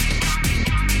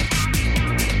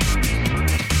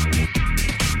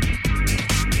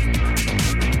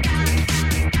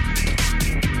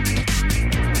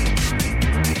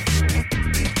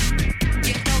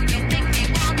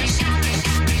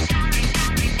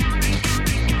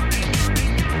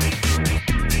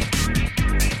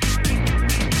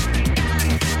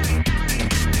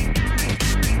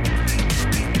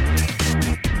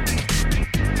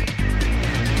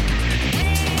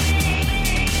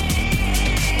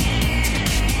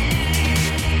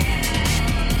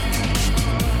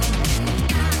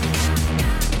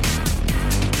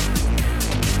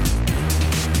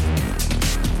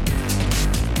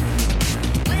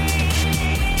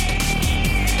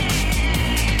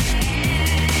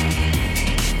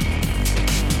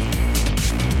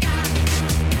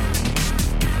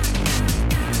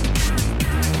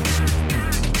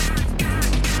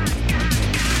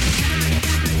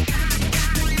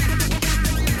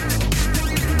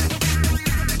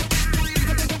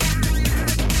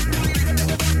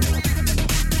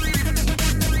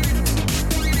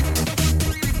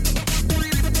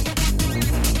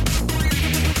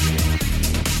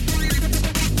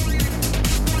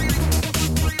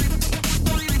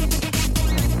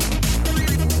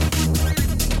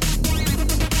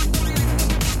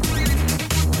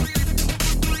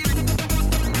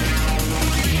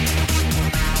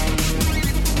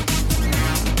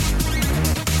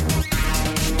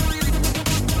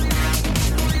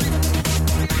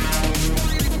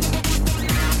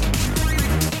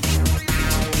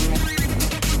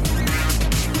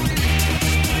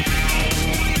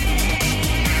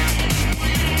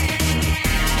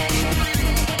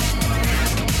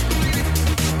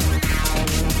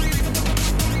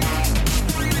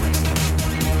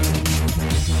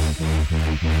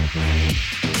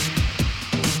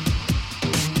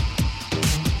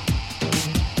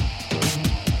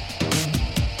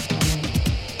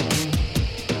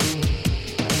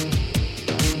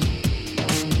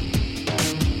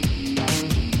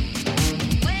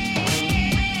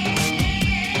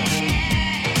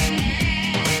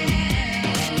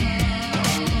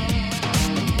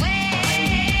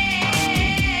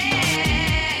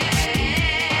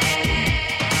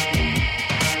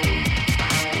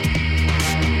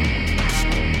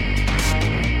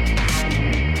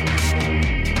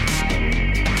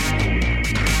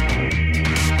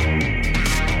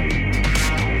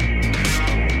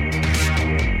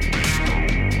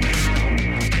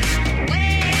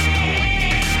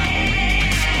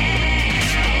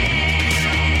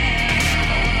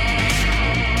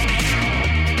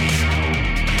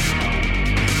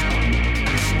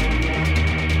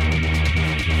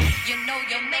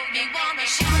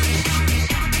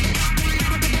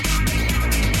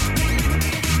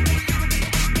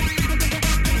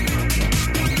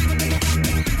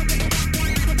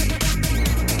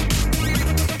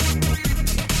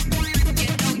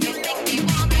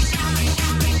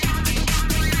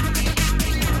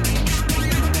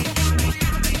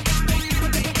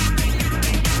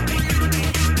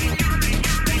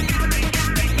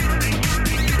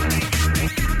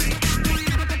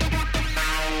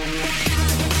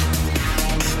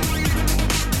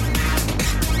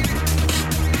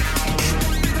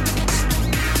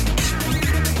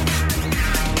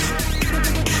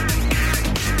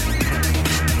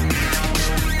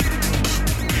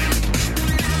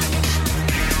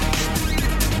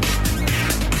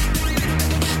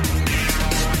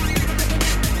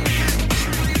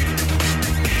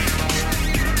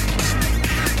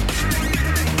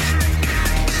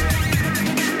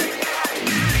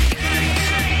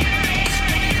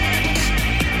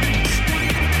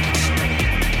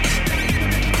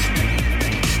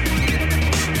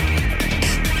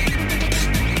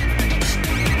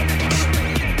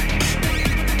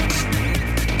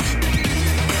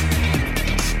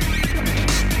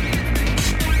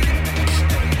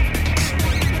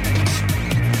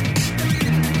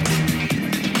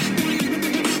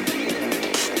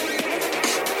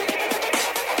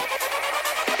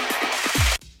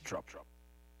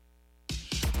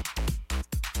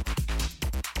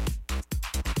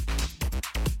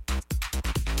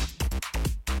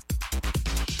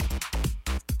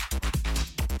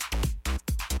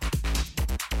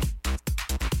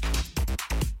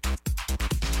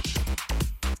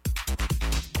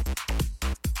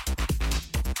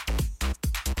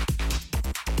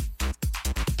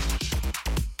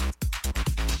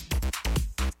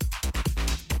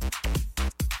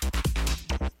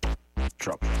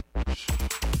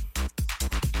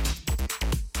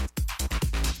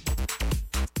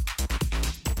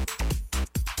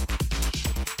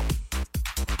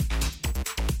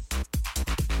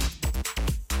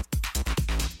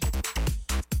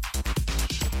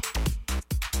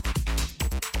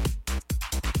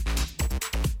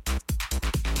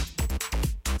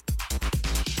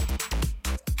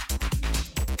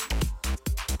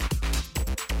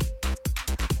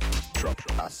 Drop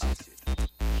acid.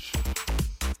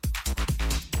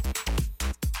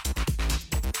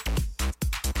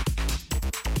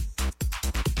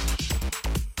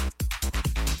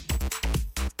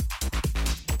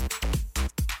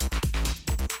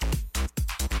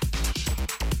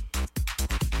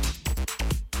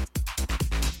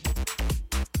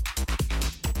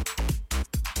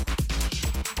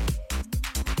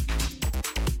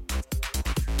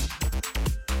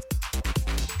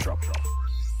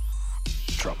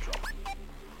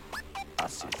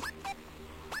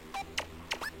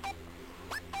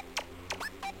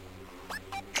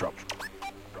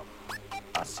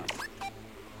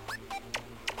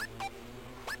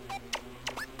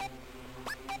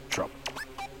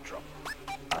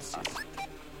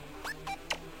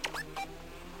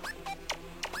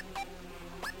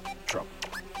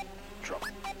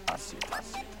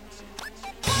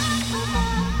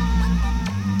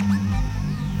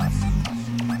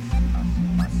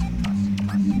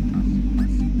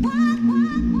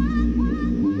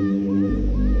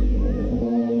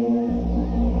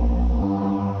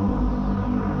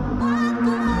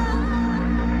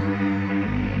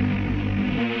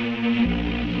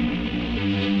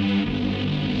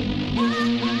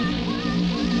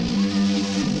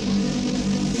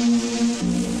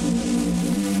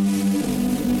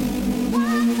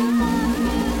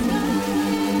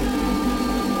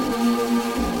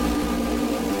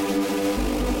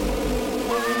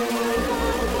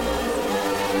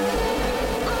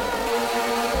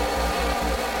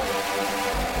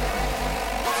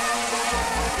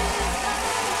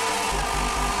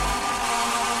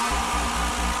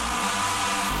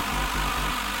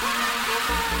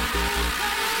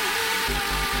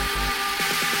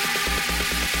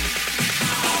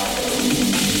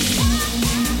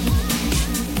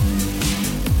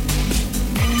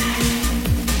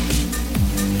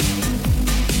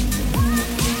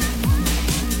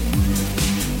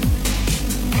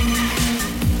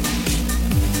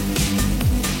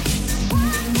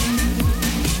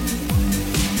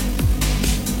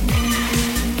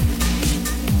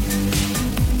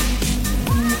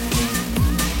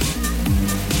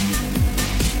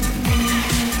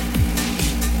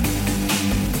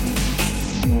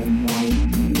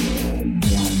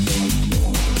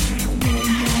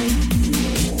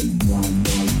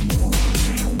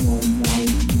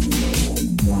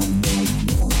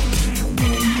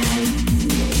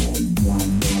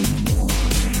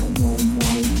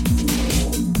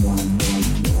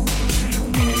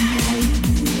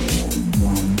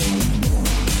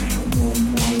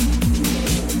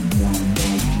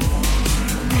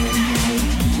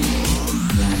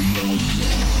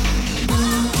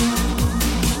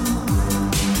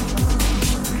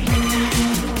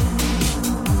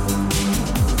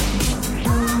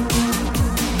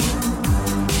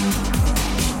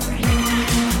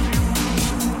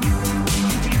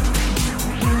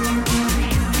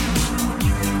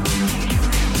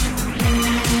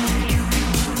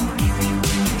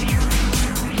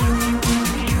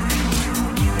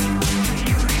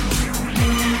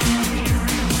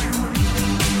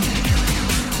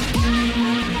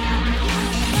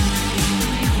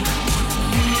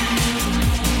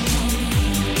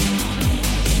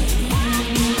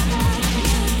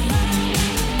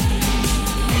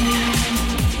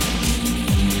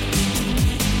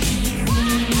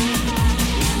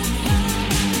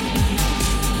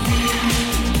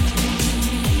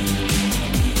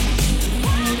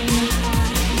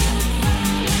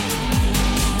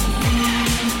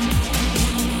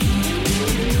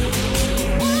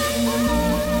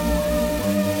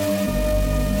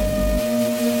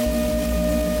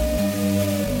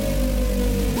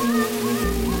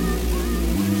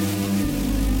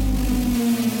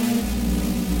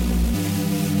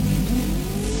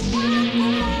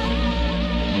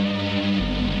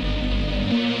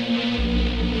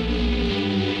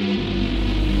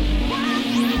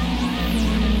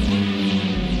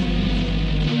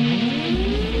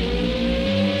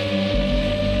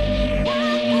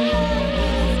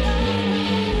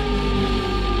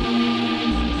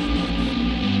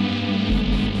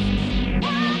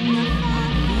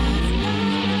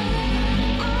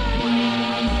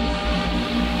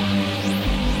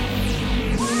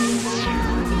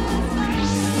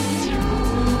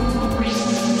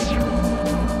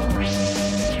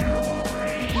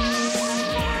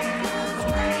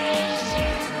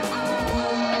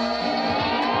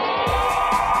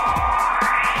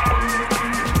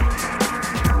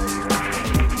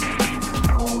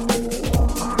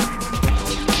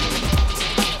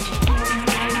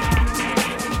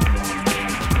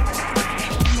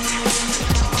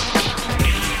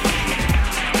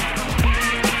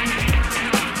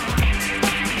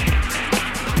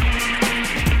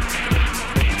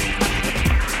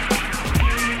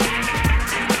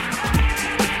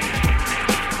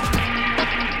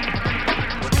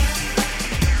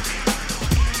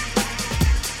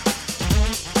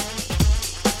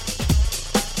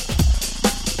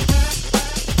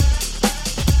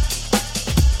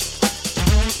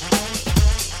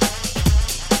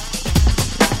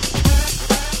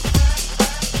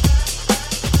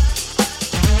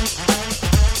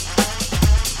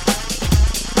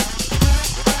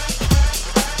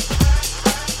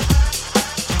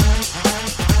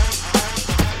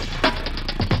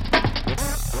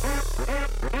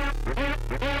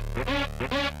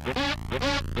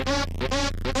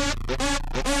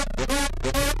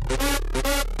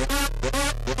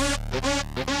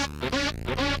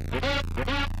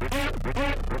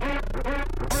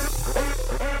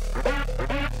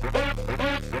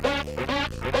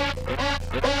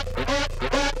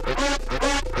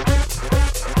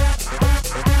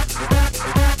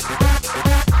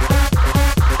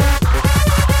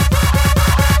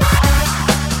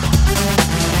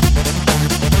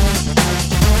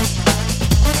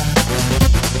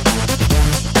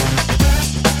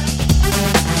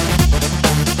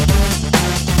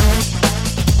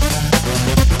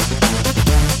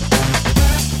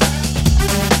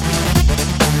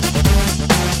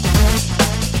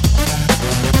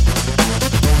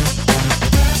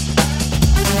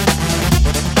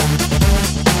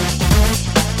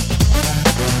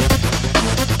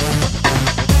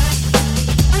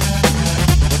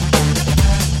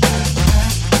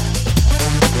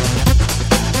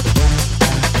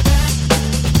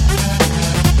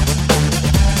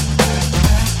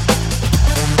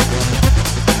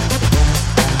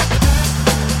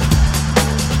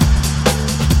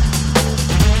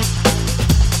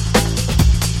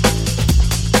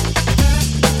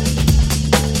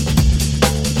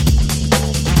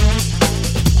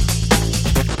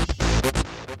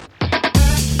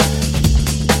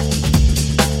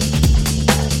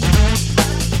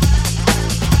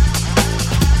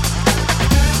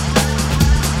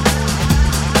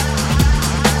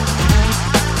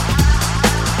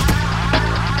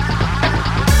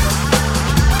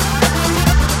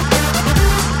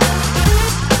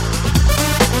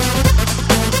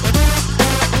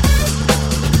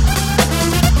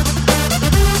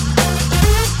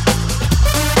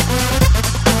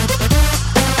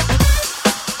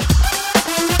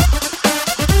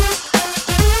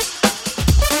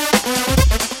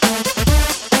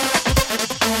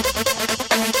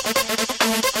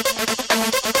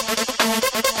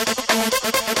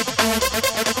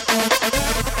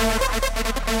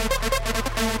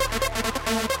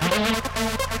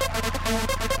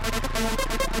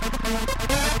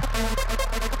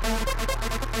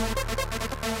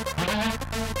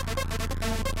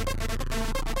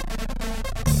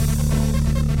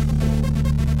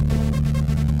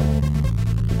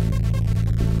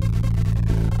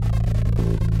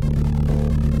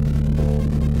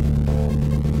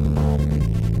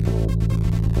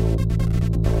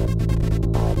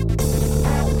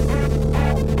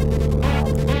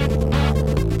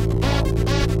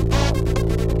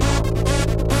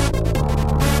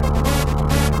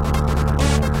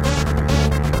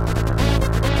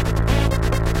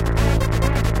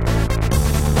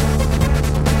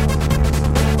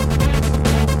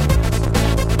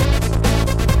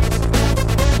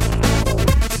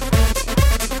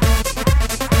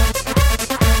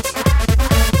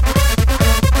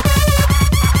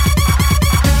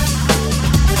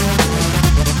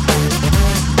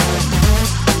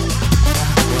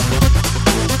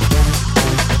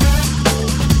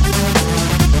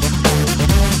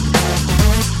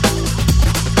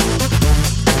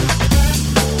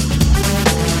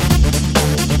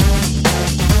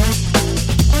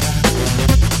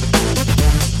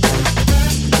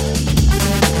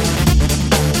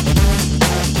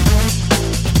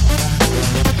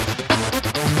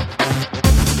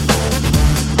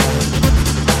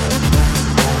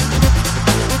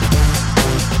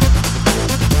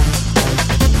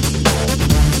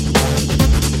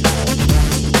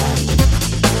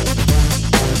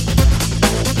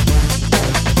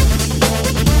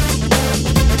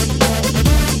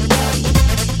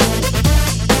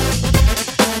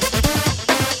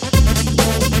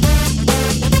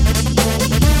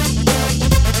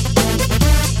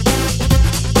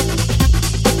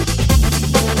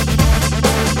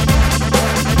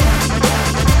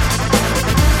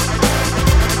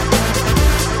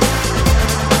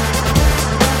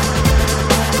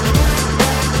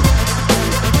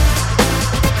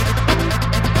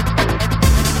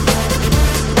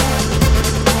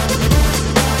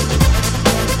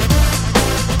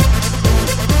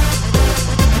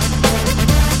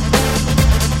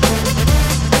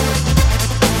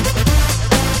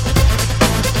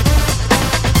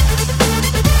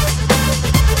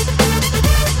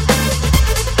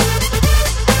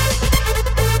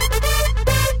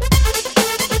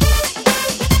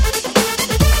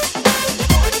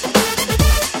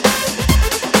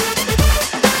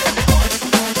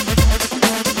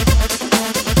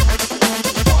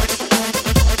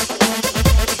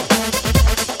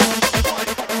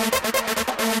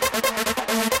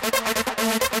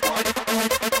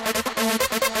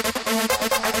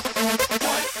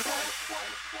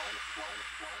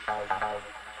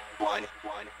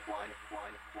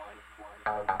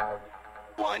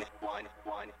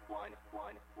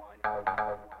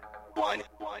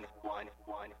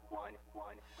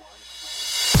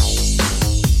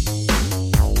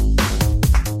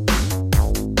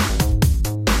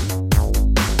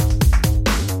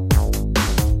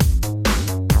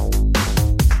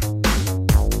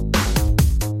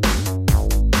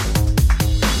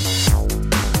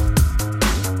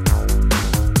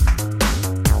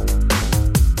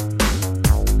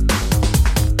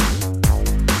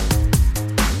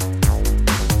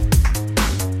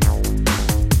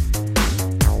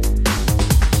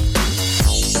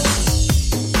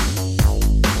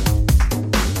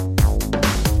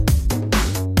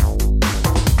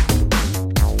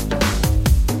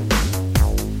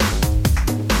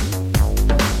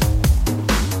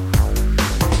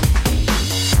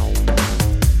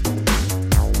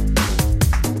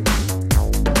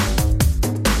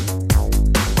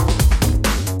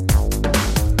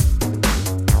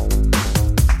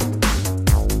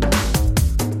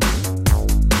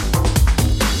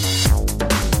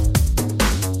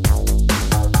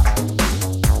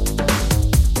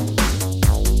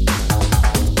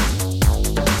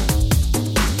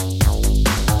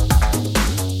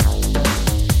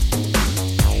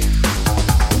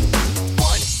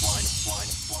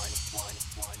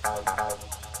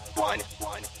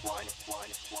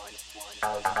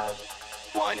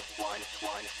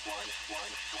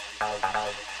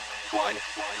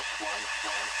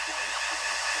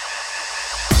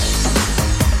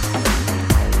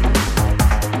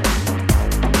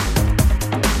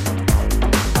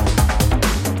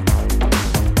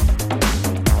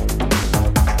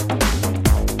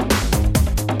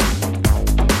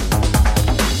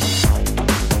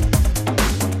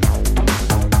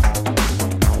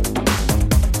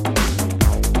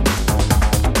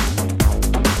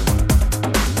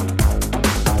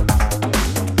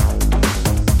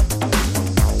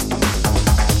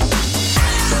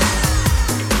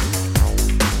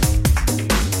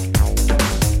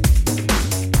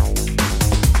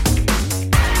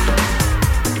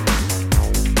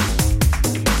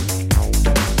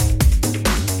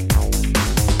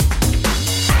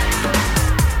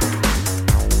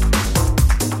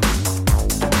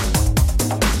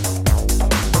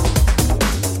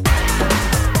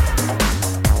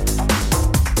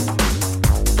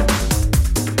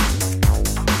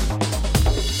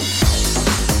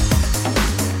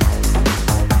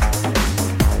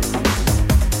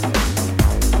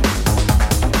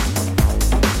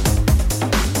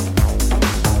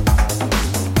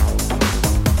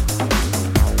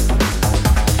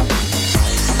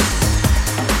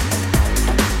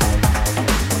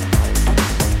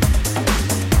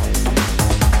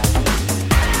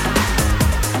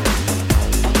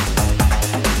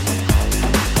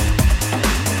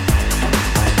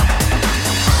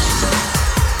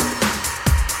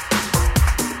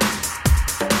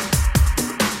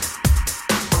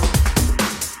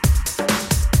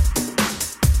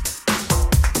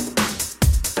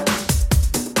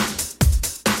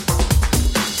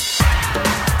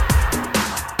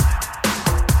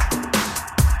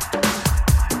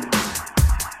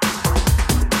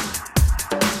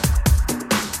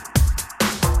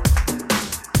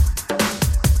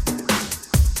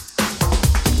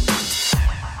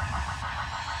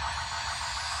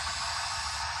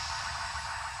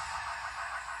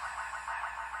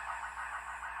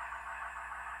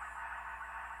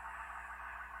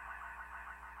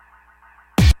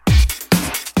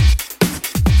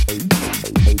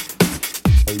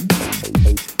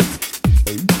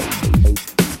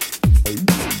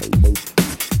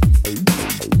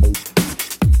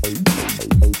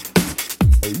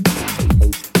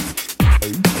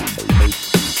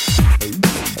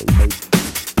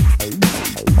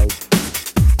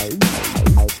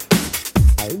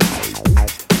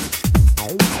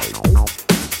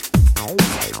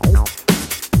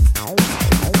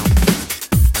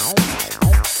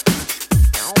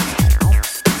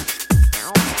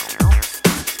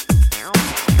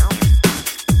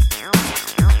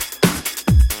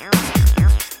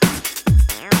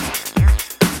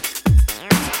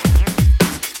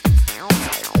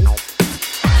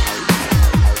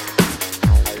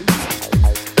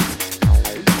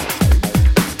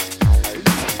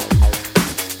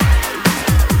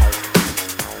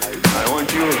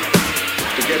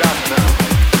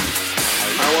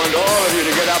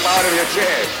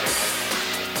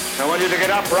 I want you to get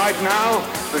up right now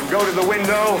and go to the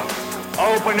window,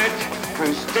 open it,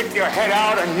 and stick your head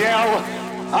out and yell,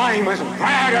 I'm as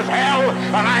mad as hell,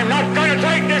 and I'm not going to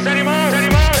take this anymore.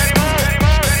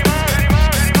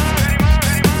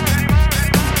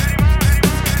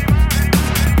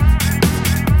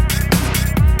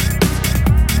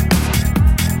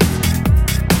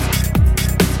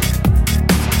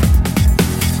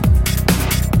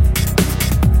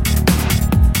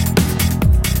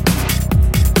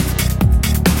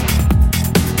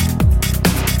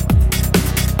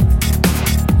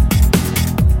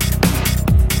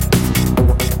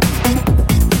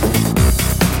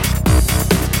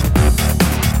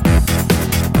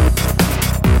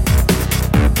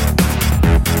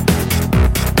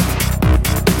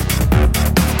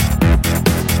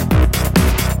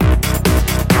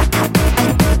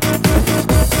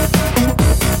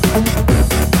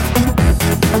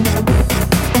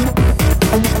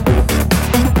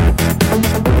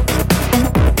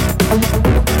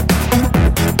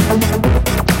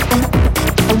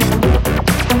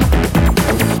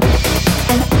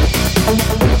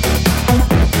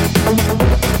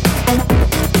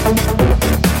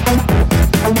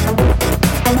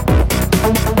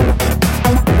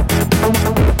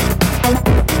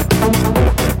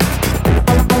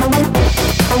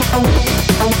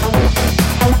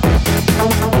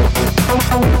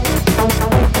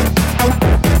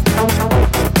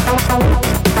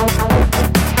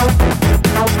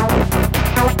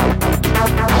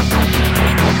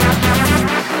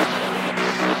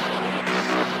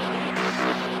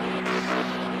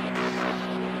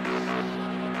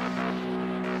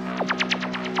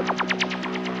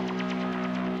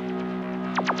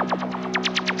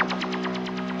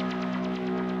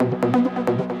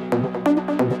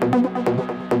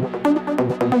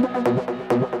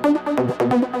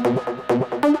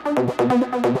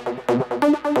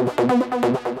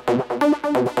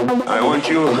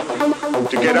 you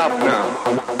to get up now.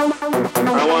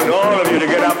 I want all of you to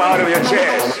get up out of your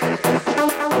chairs.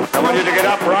 I want you to get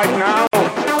up right now,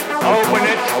 open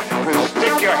it, and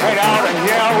stick your head out and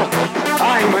yell,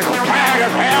 I'm as tired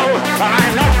as hell, and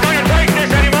I'm not going to take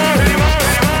this anymore.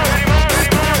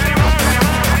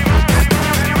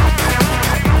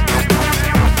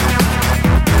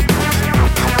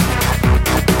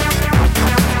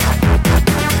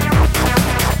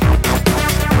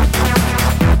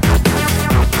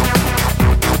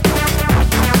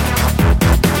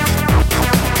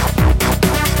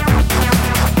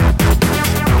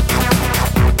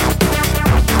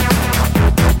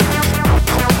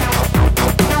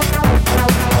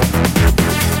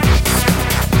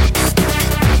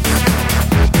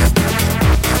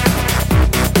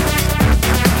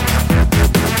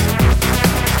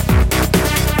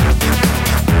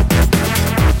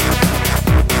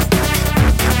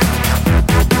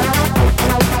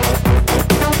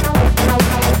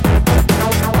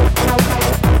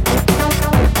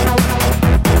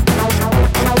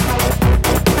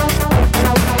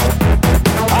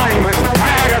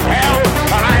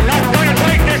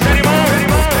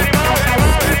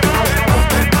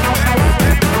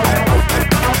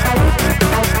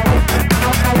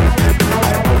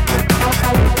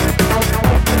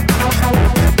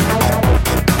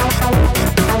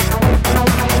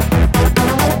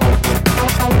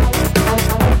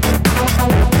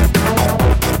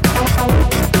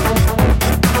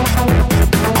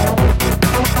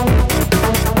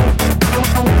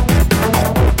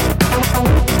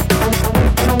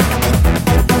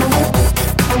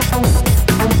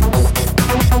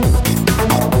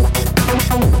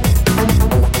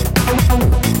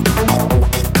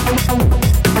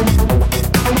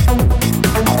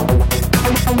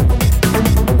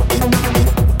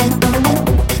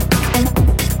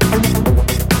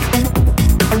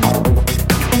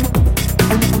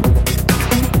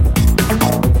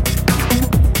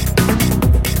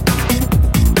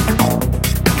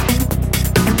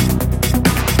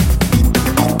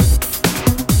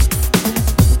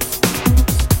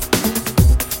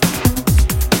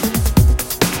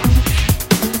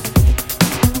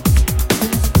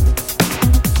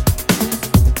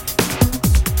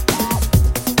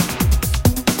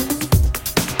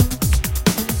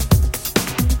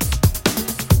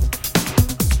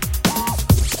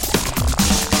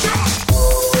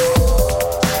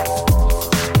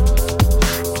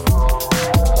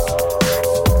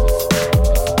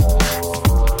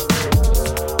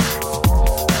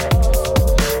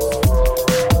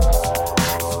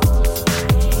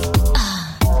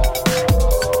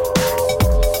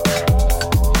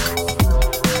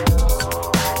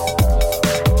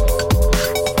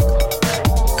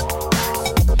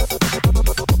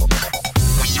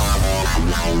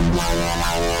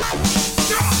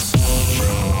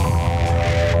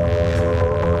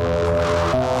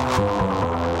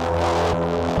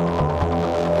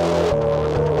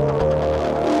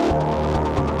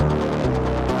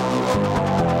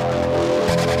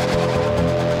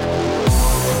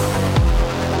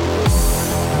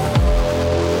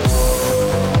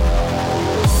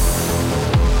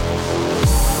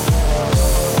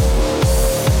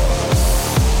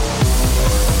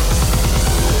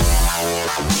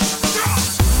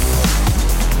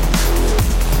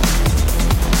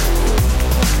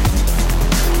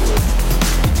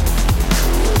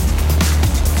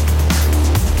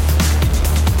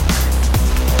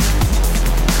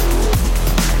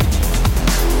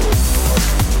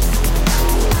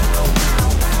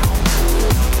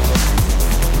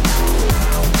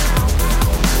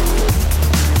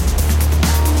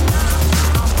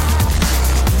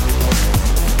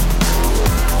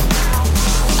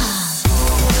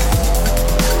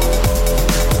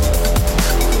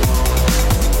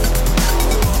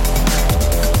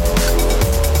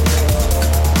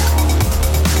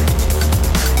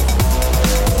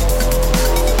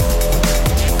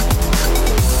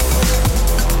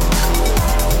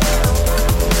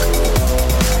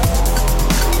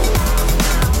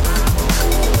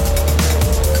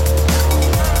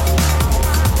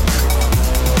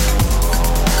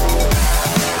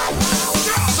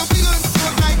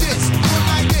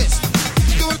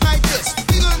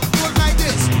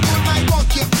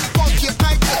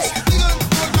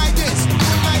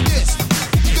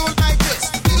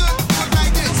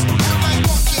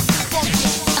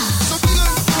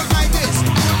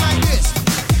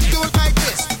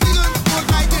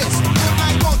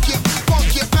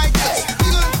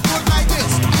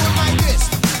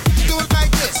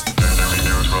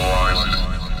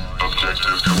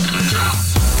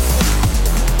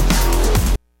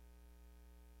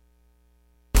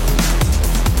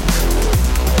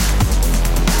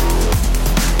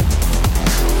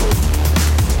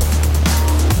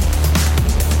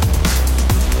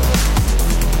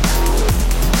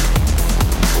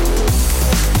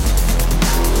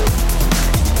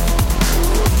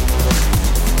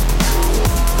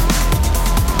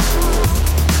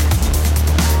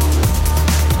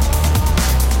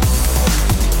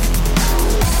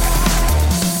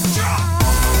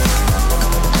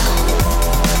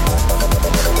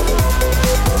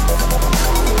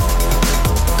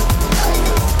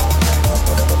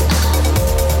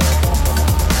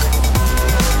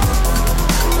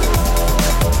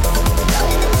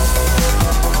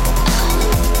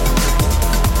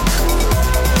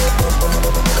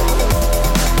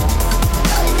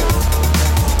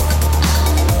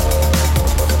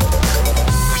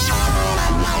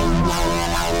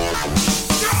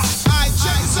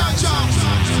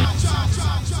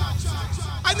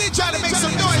 need y'all to make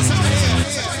some noise over here.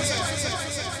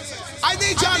 I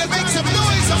need y'all to make some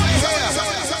noise over here.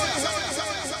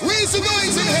 Raise the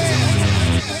noise in here.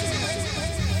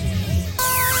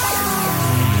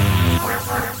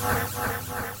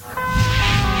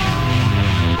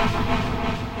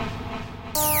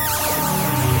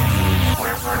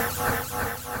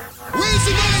 Raise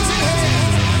the noise in here.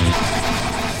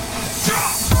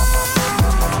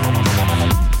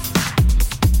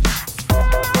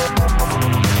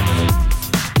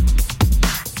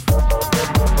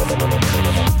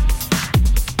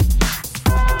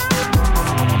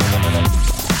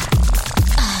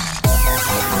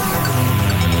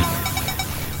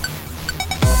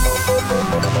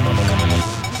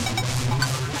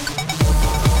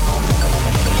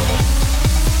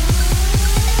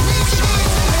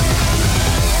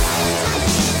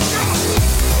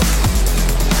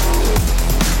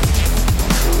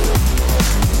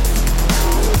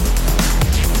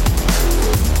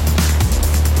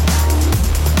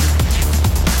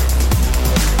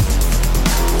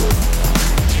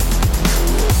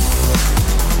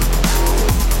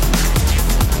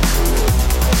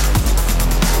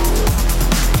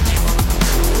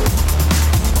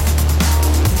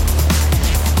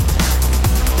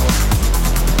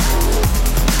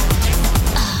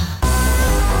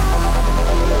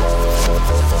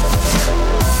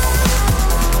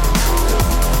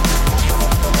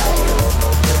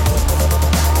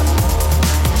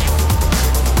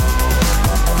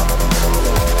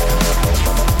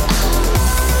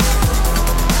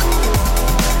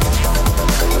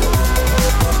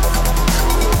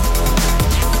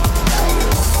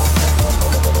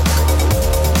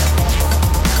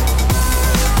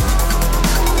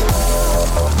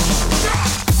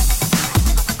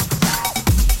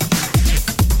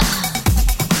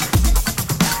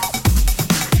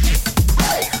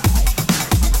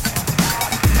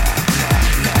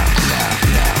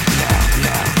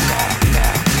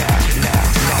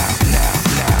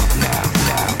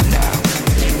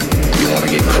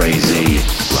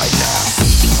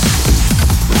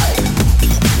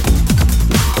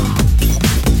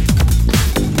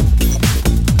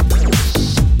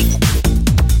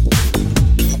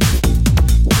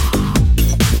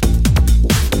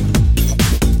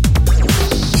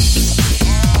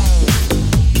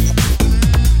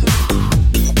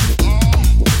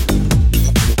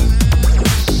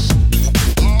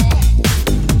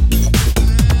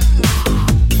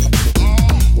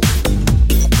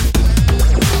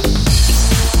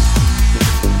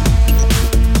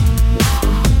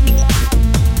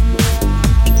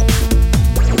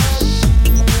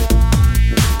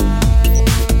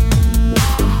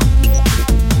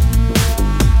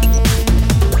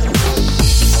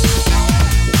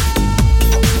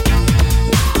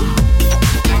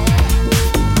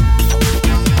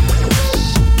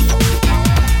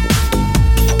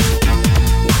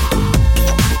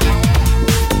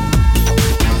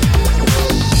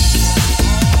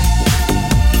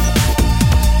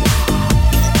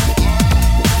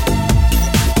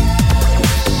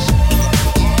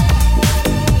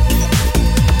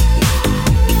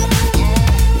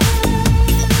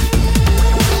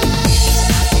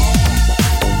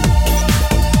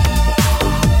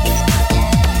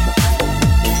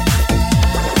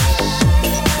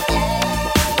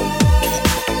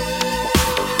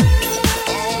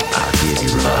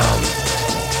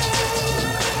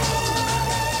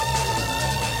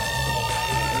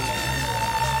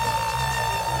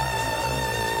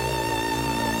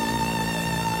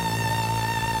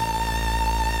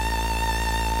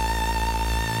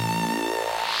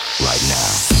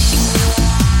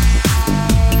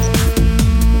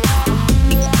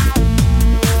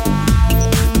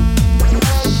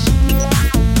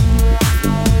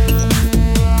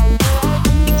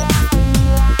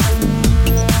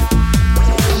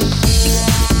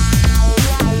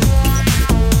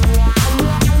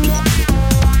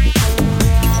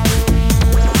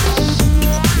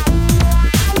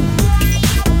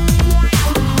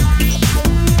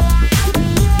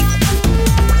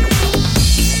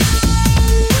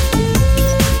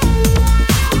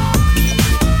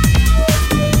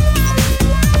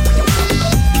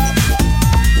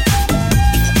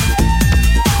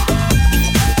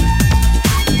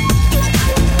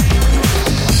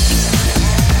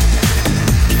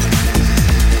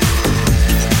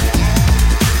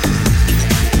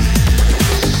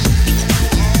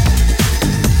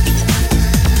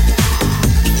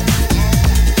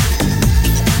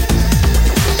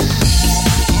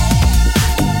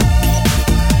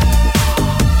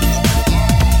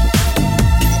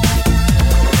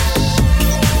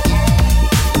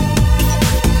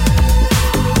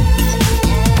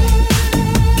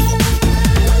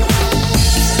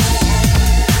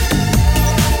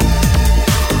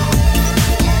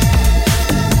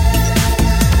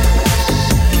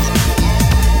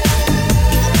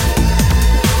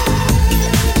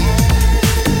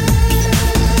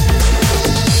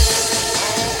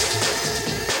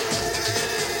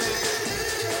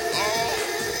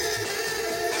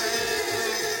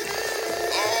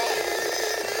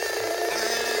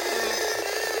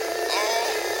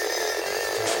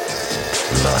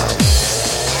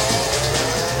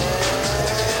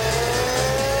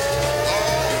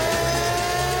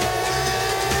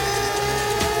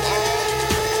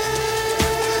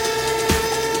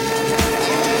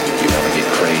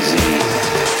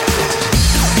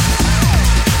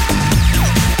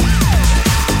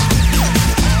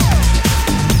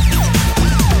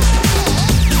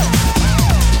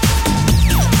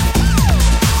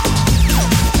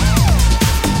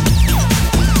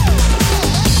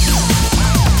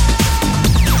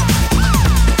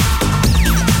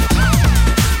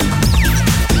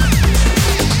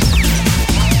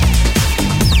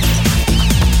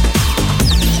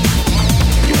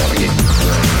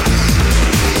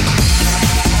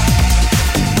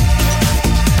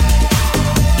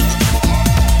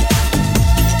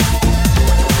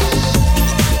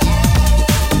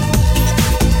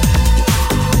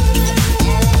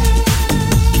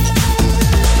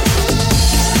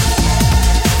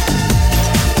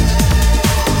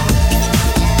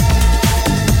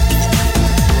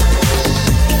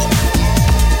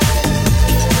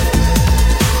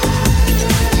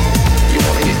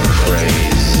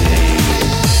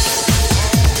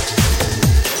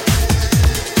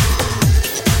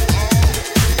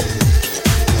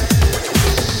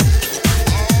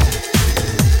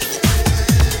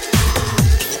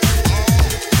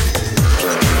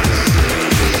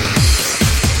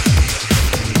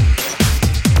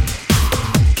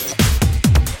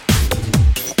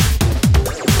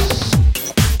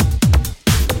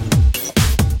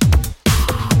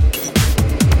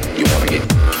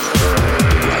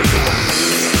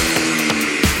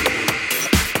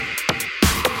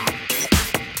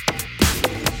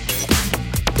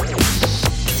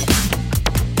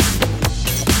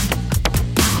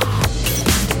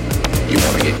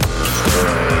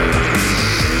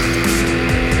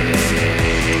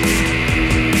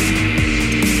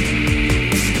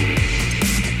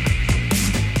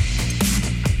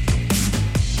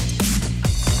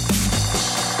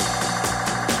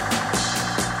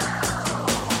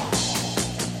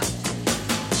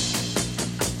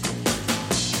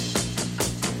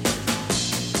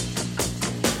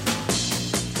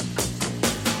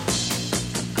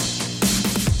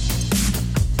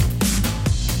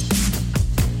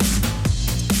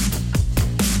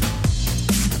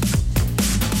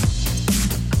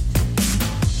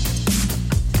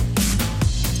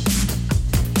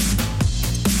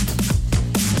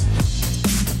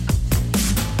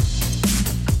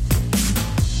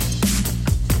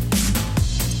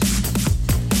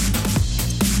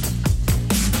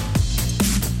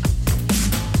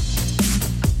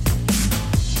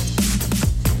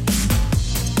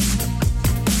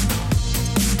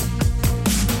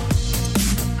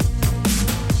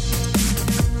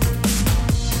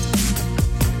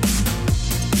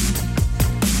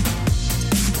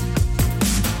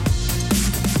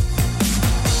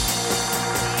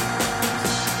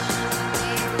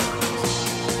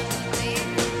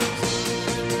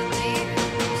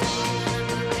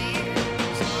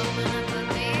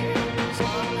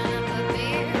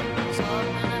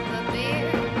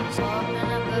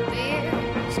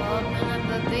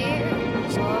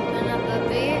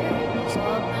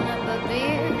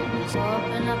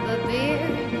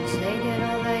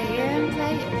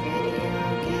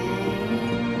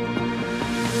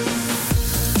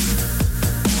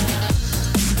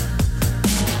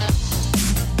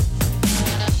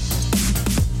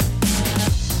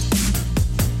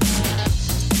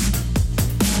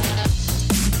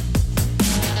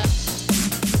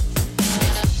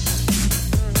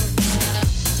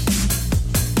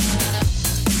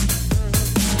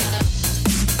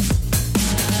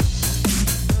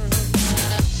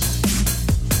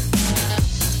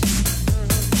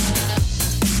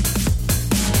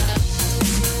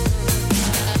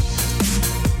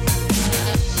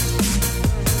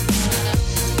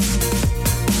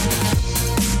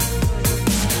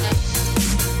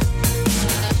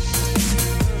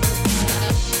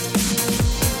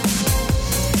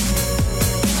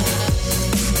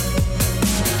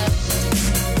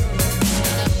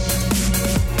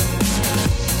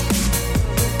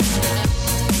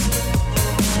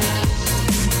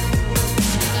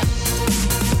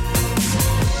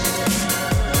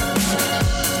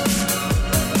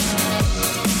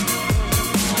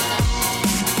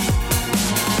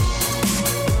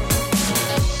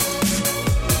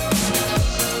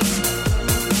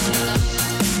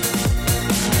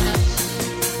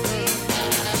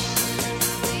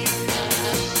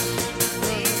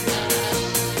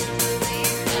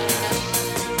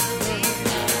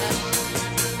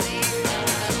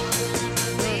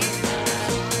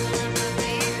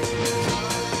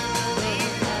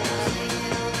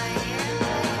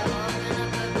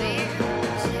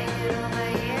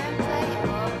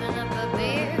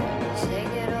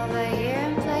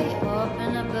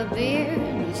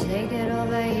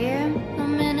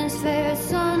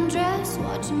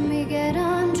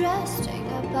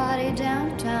 way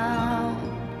downtown.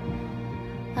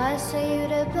 I say you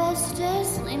the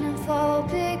bestest, leaning for a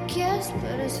big kiss,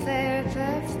 put his favorite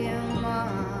perfume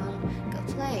on,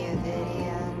 go play a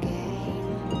video game.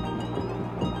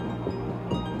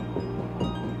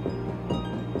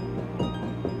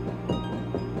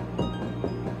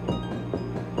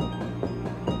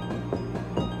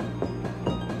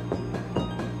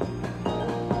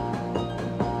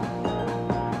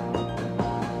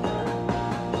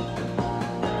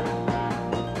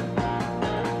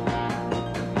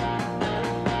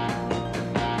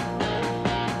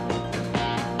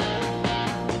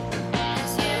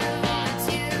 It's you, it's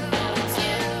you, it's you.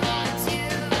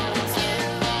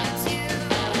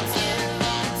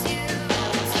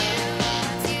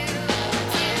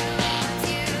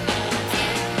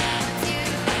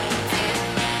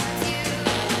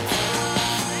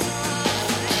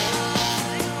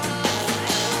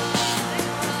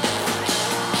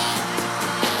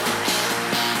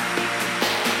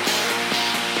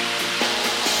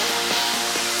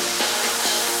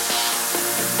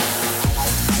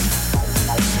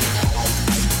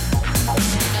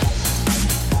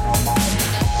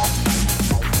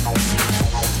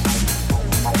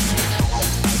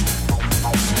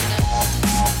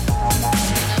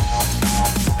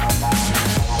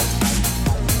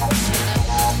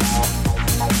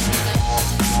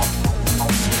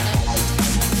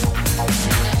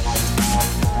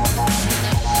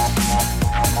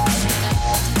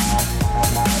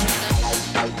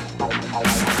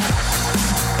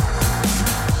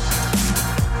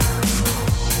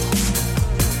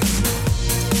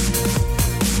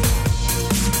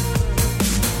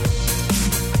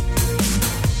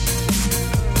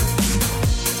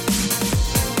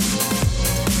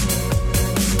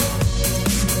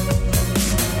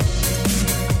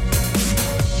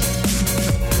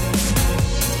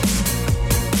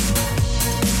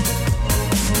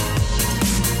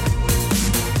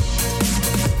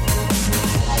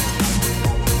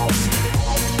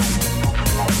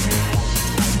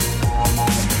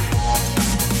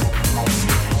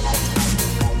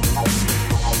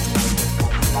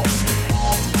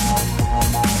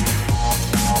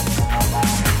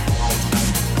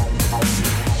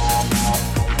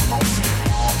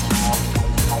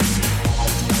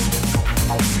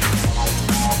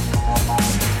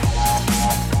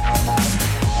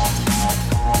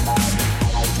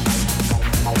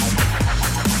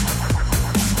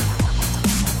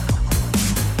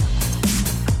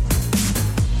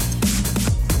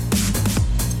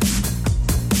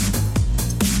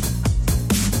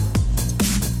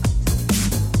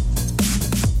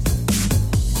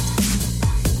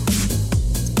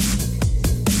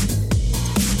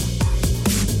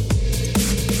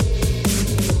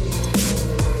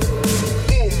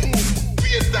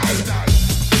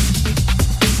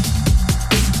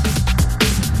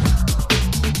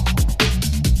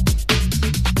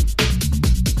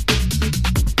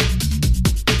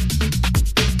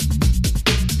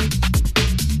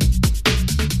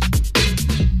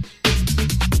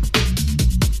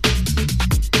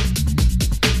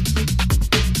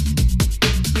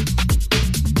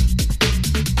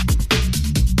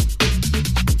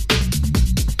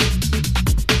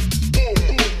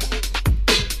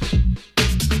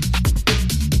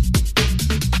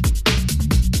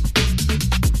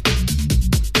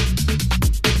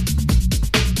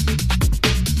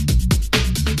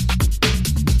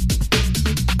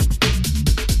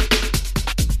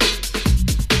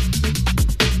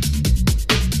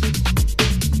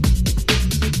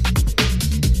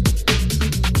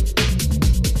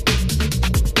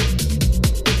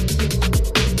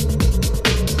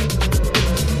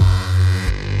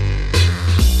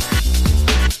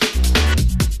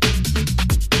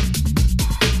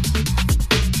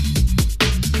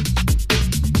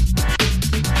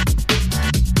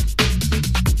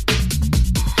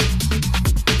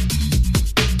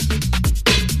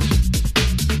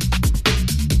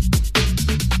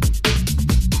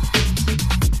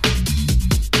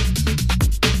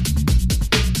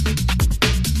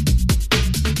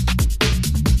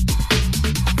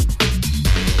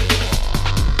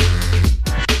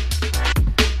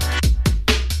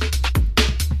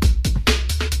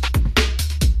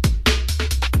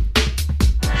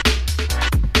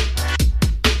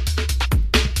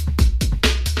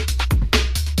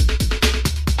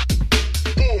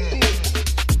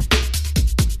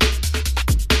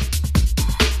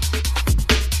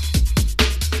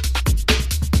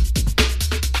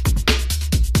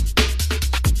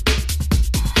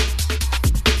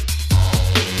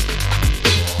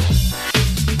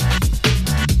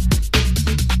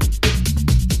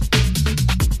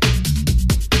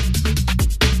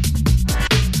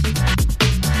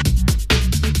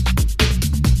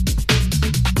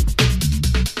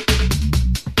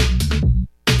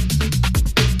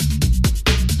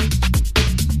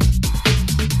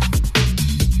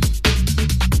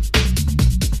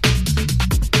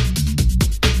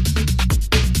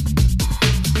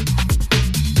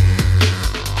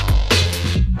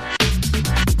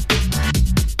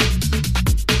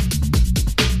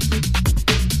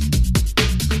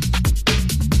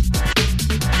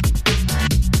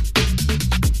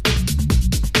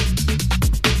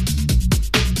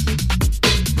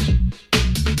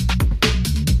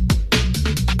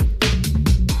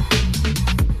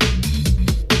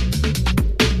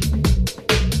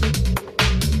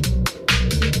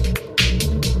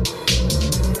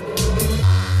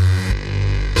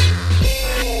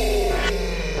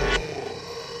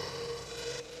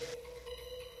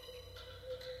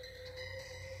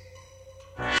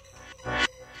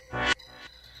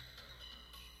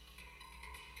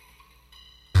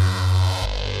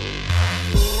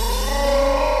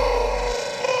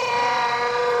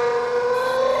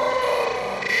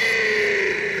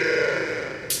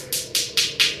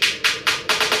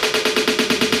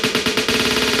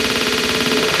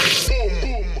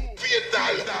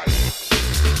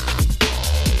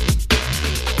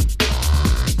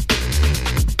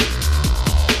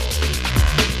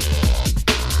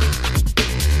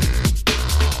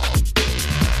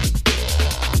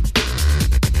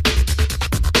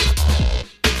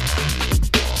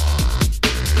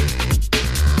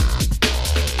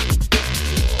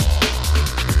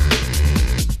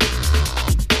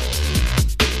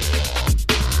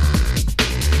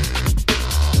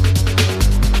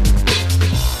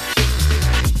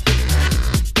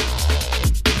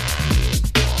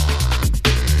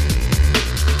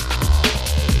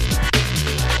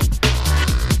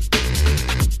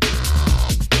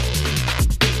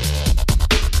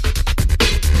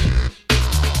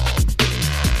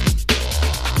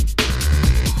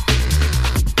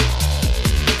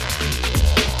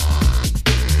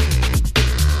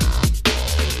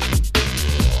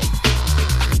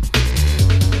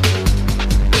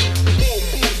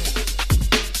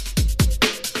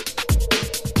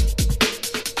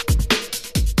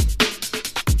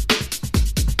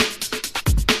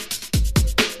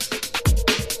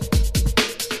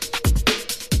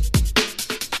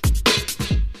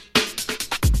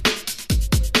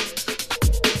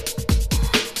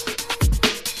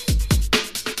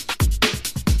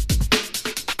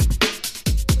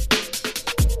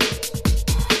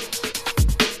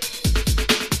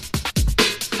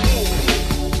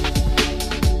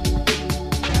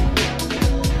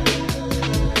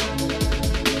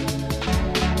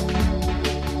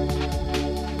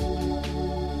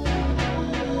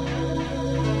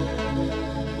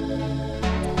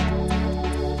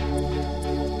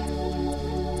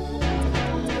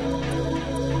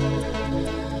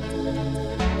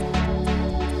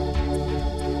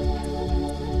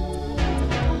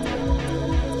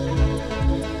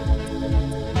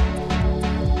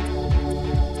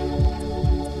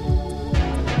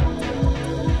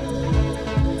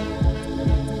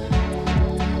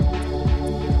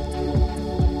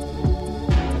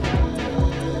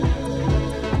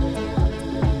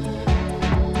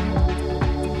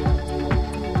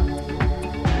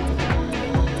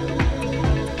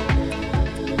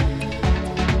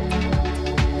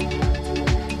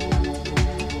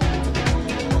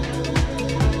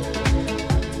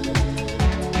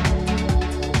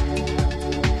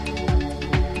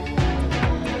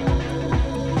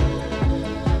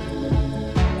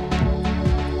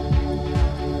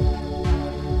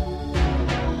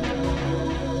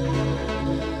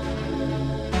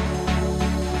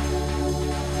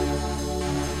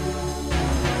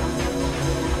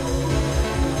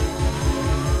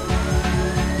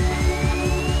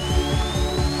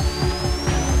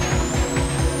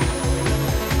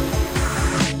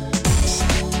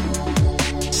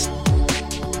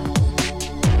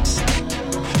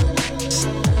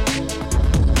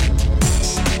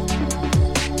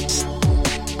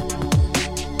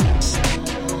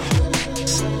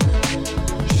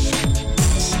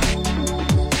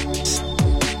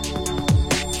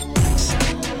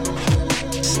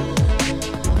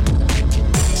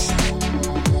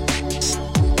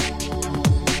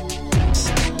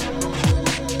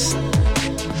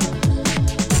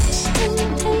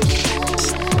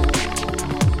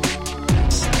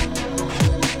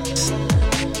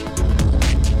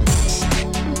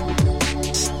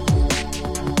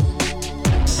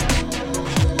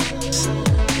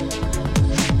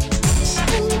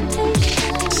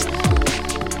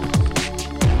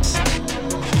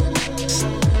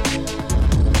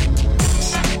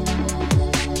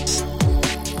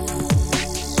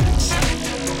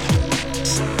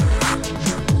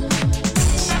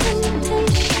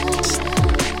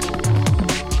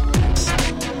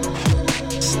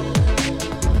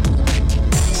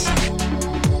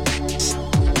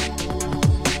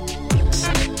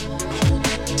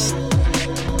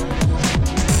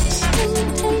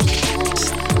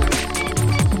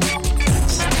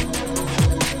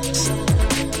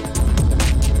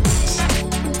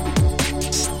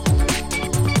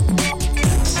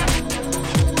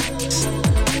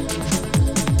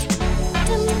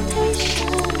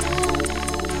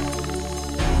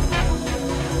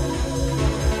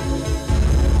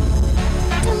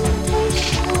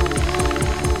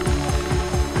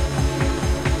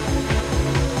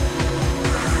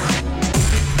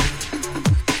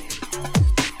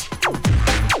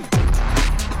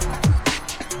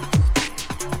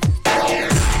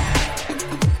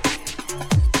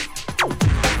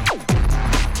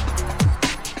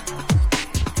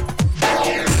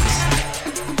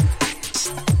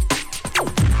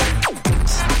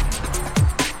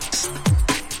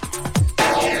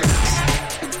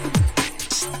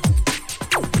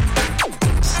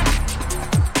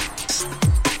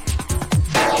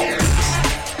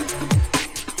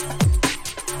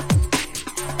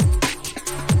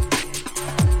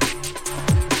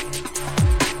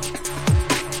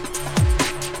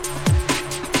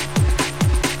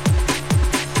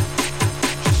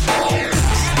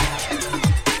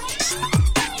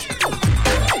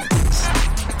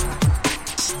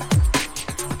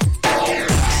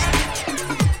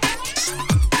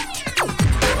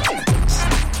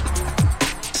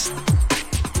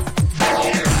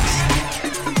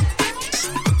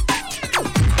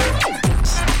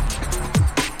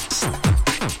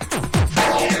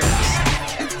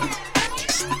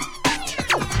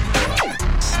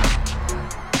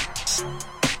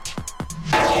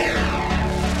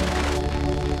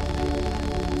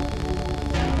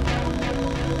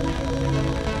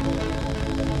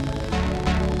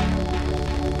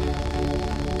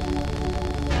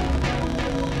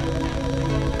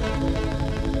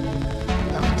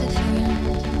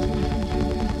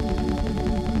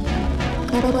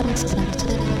 Buenas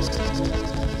noches.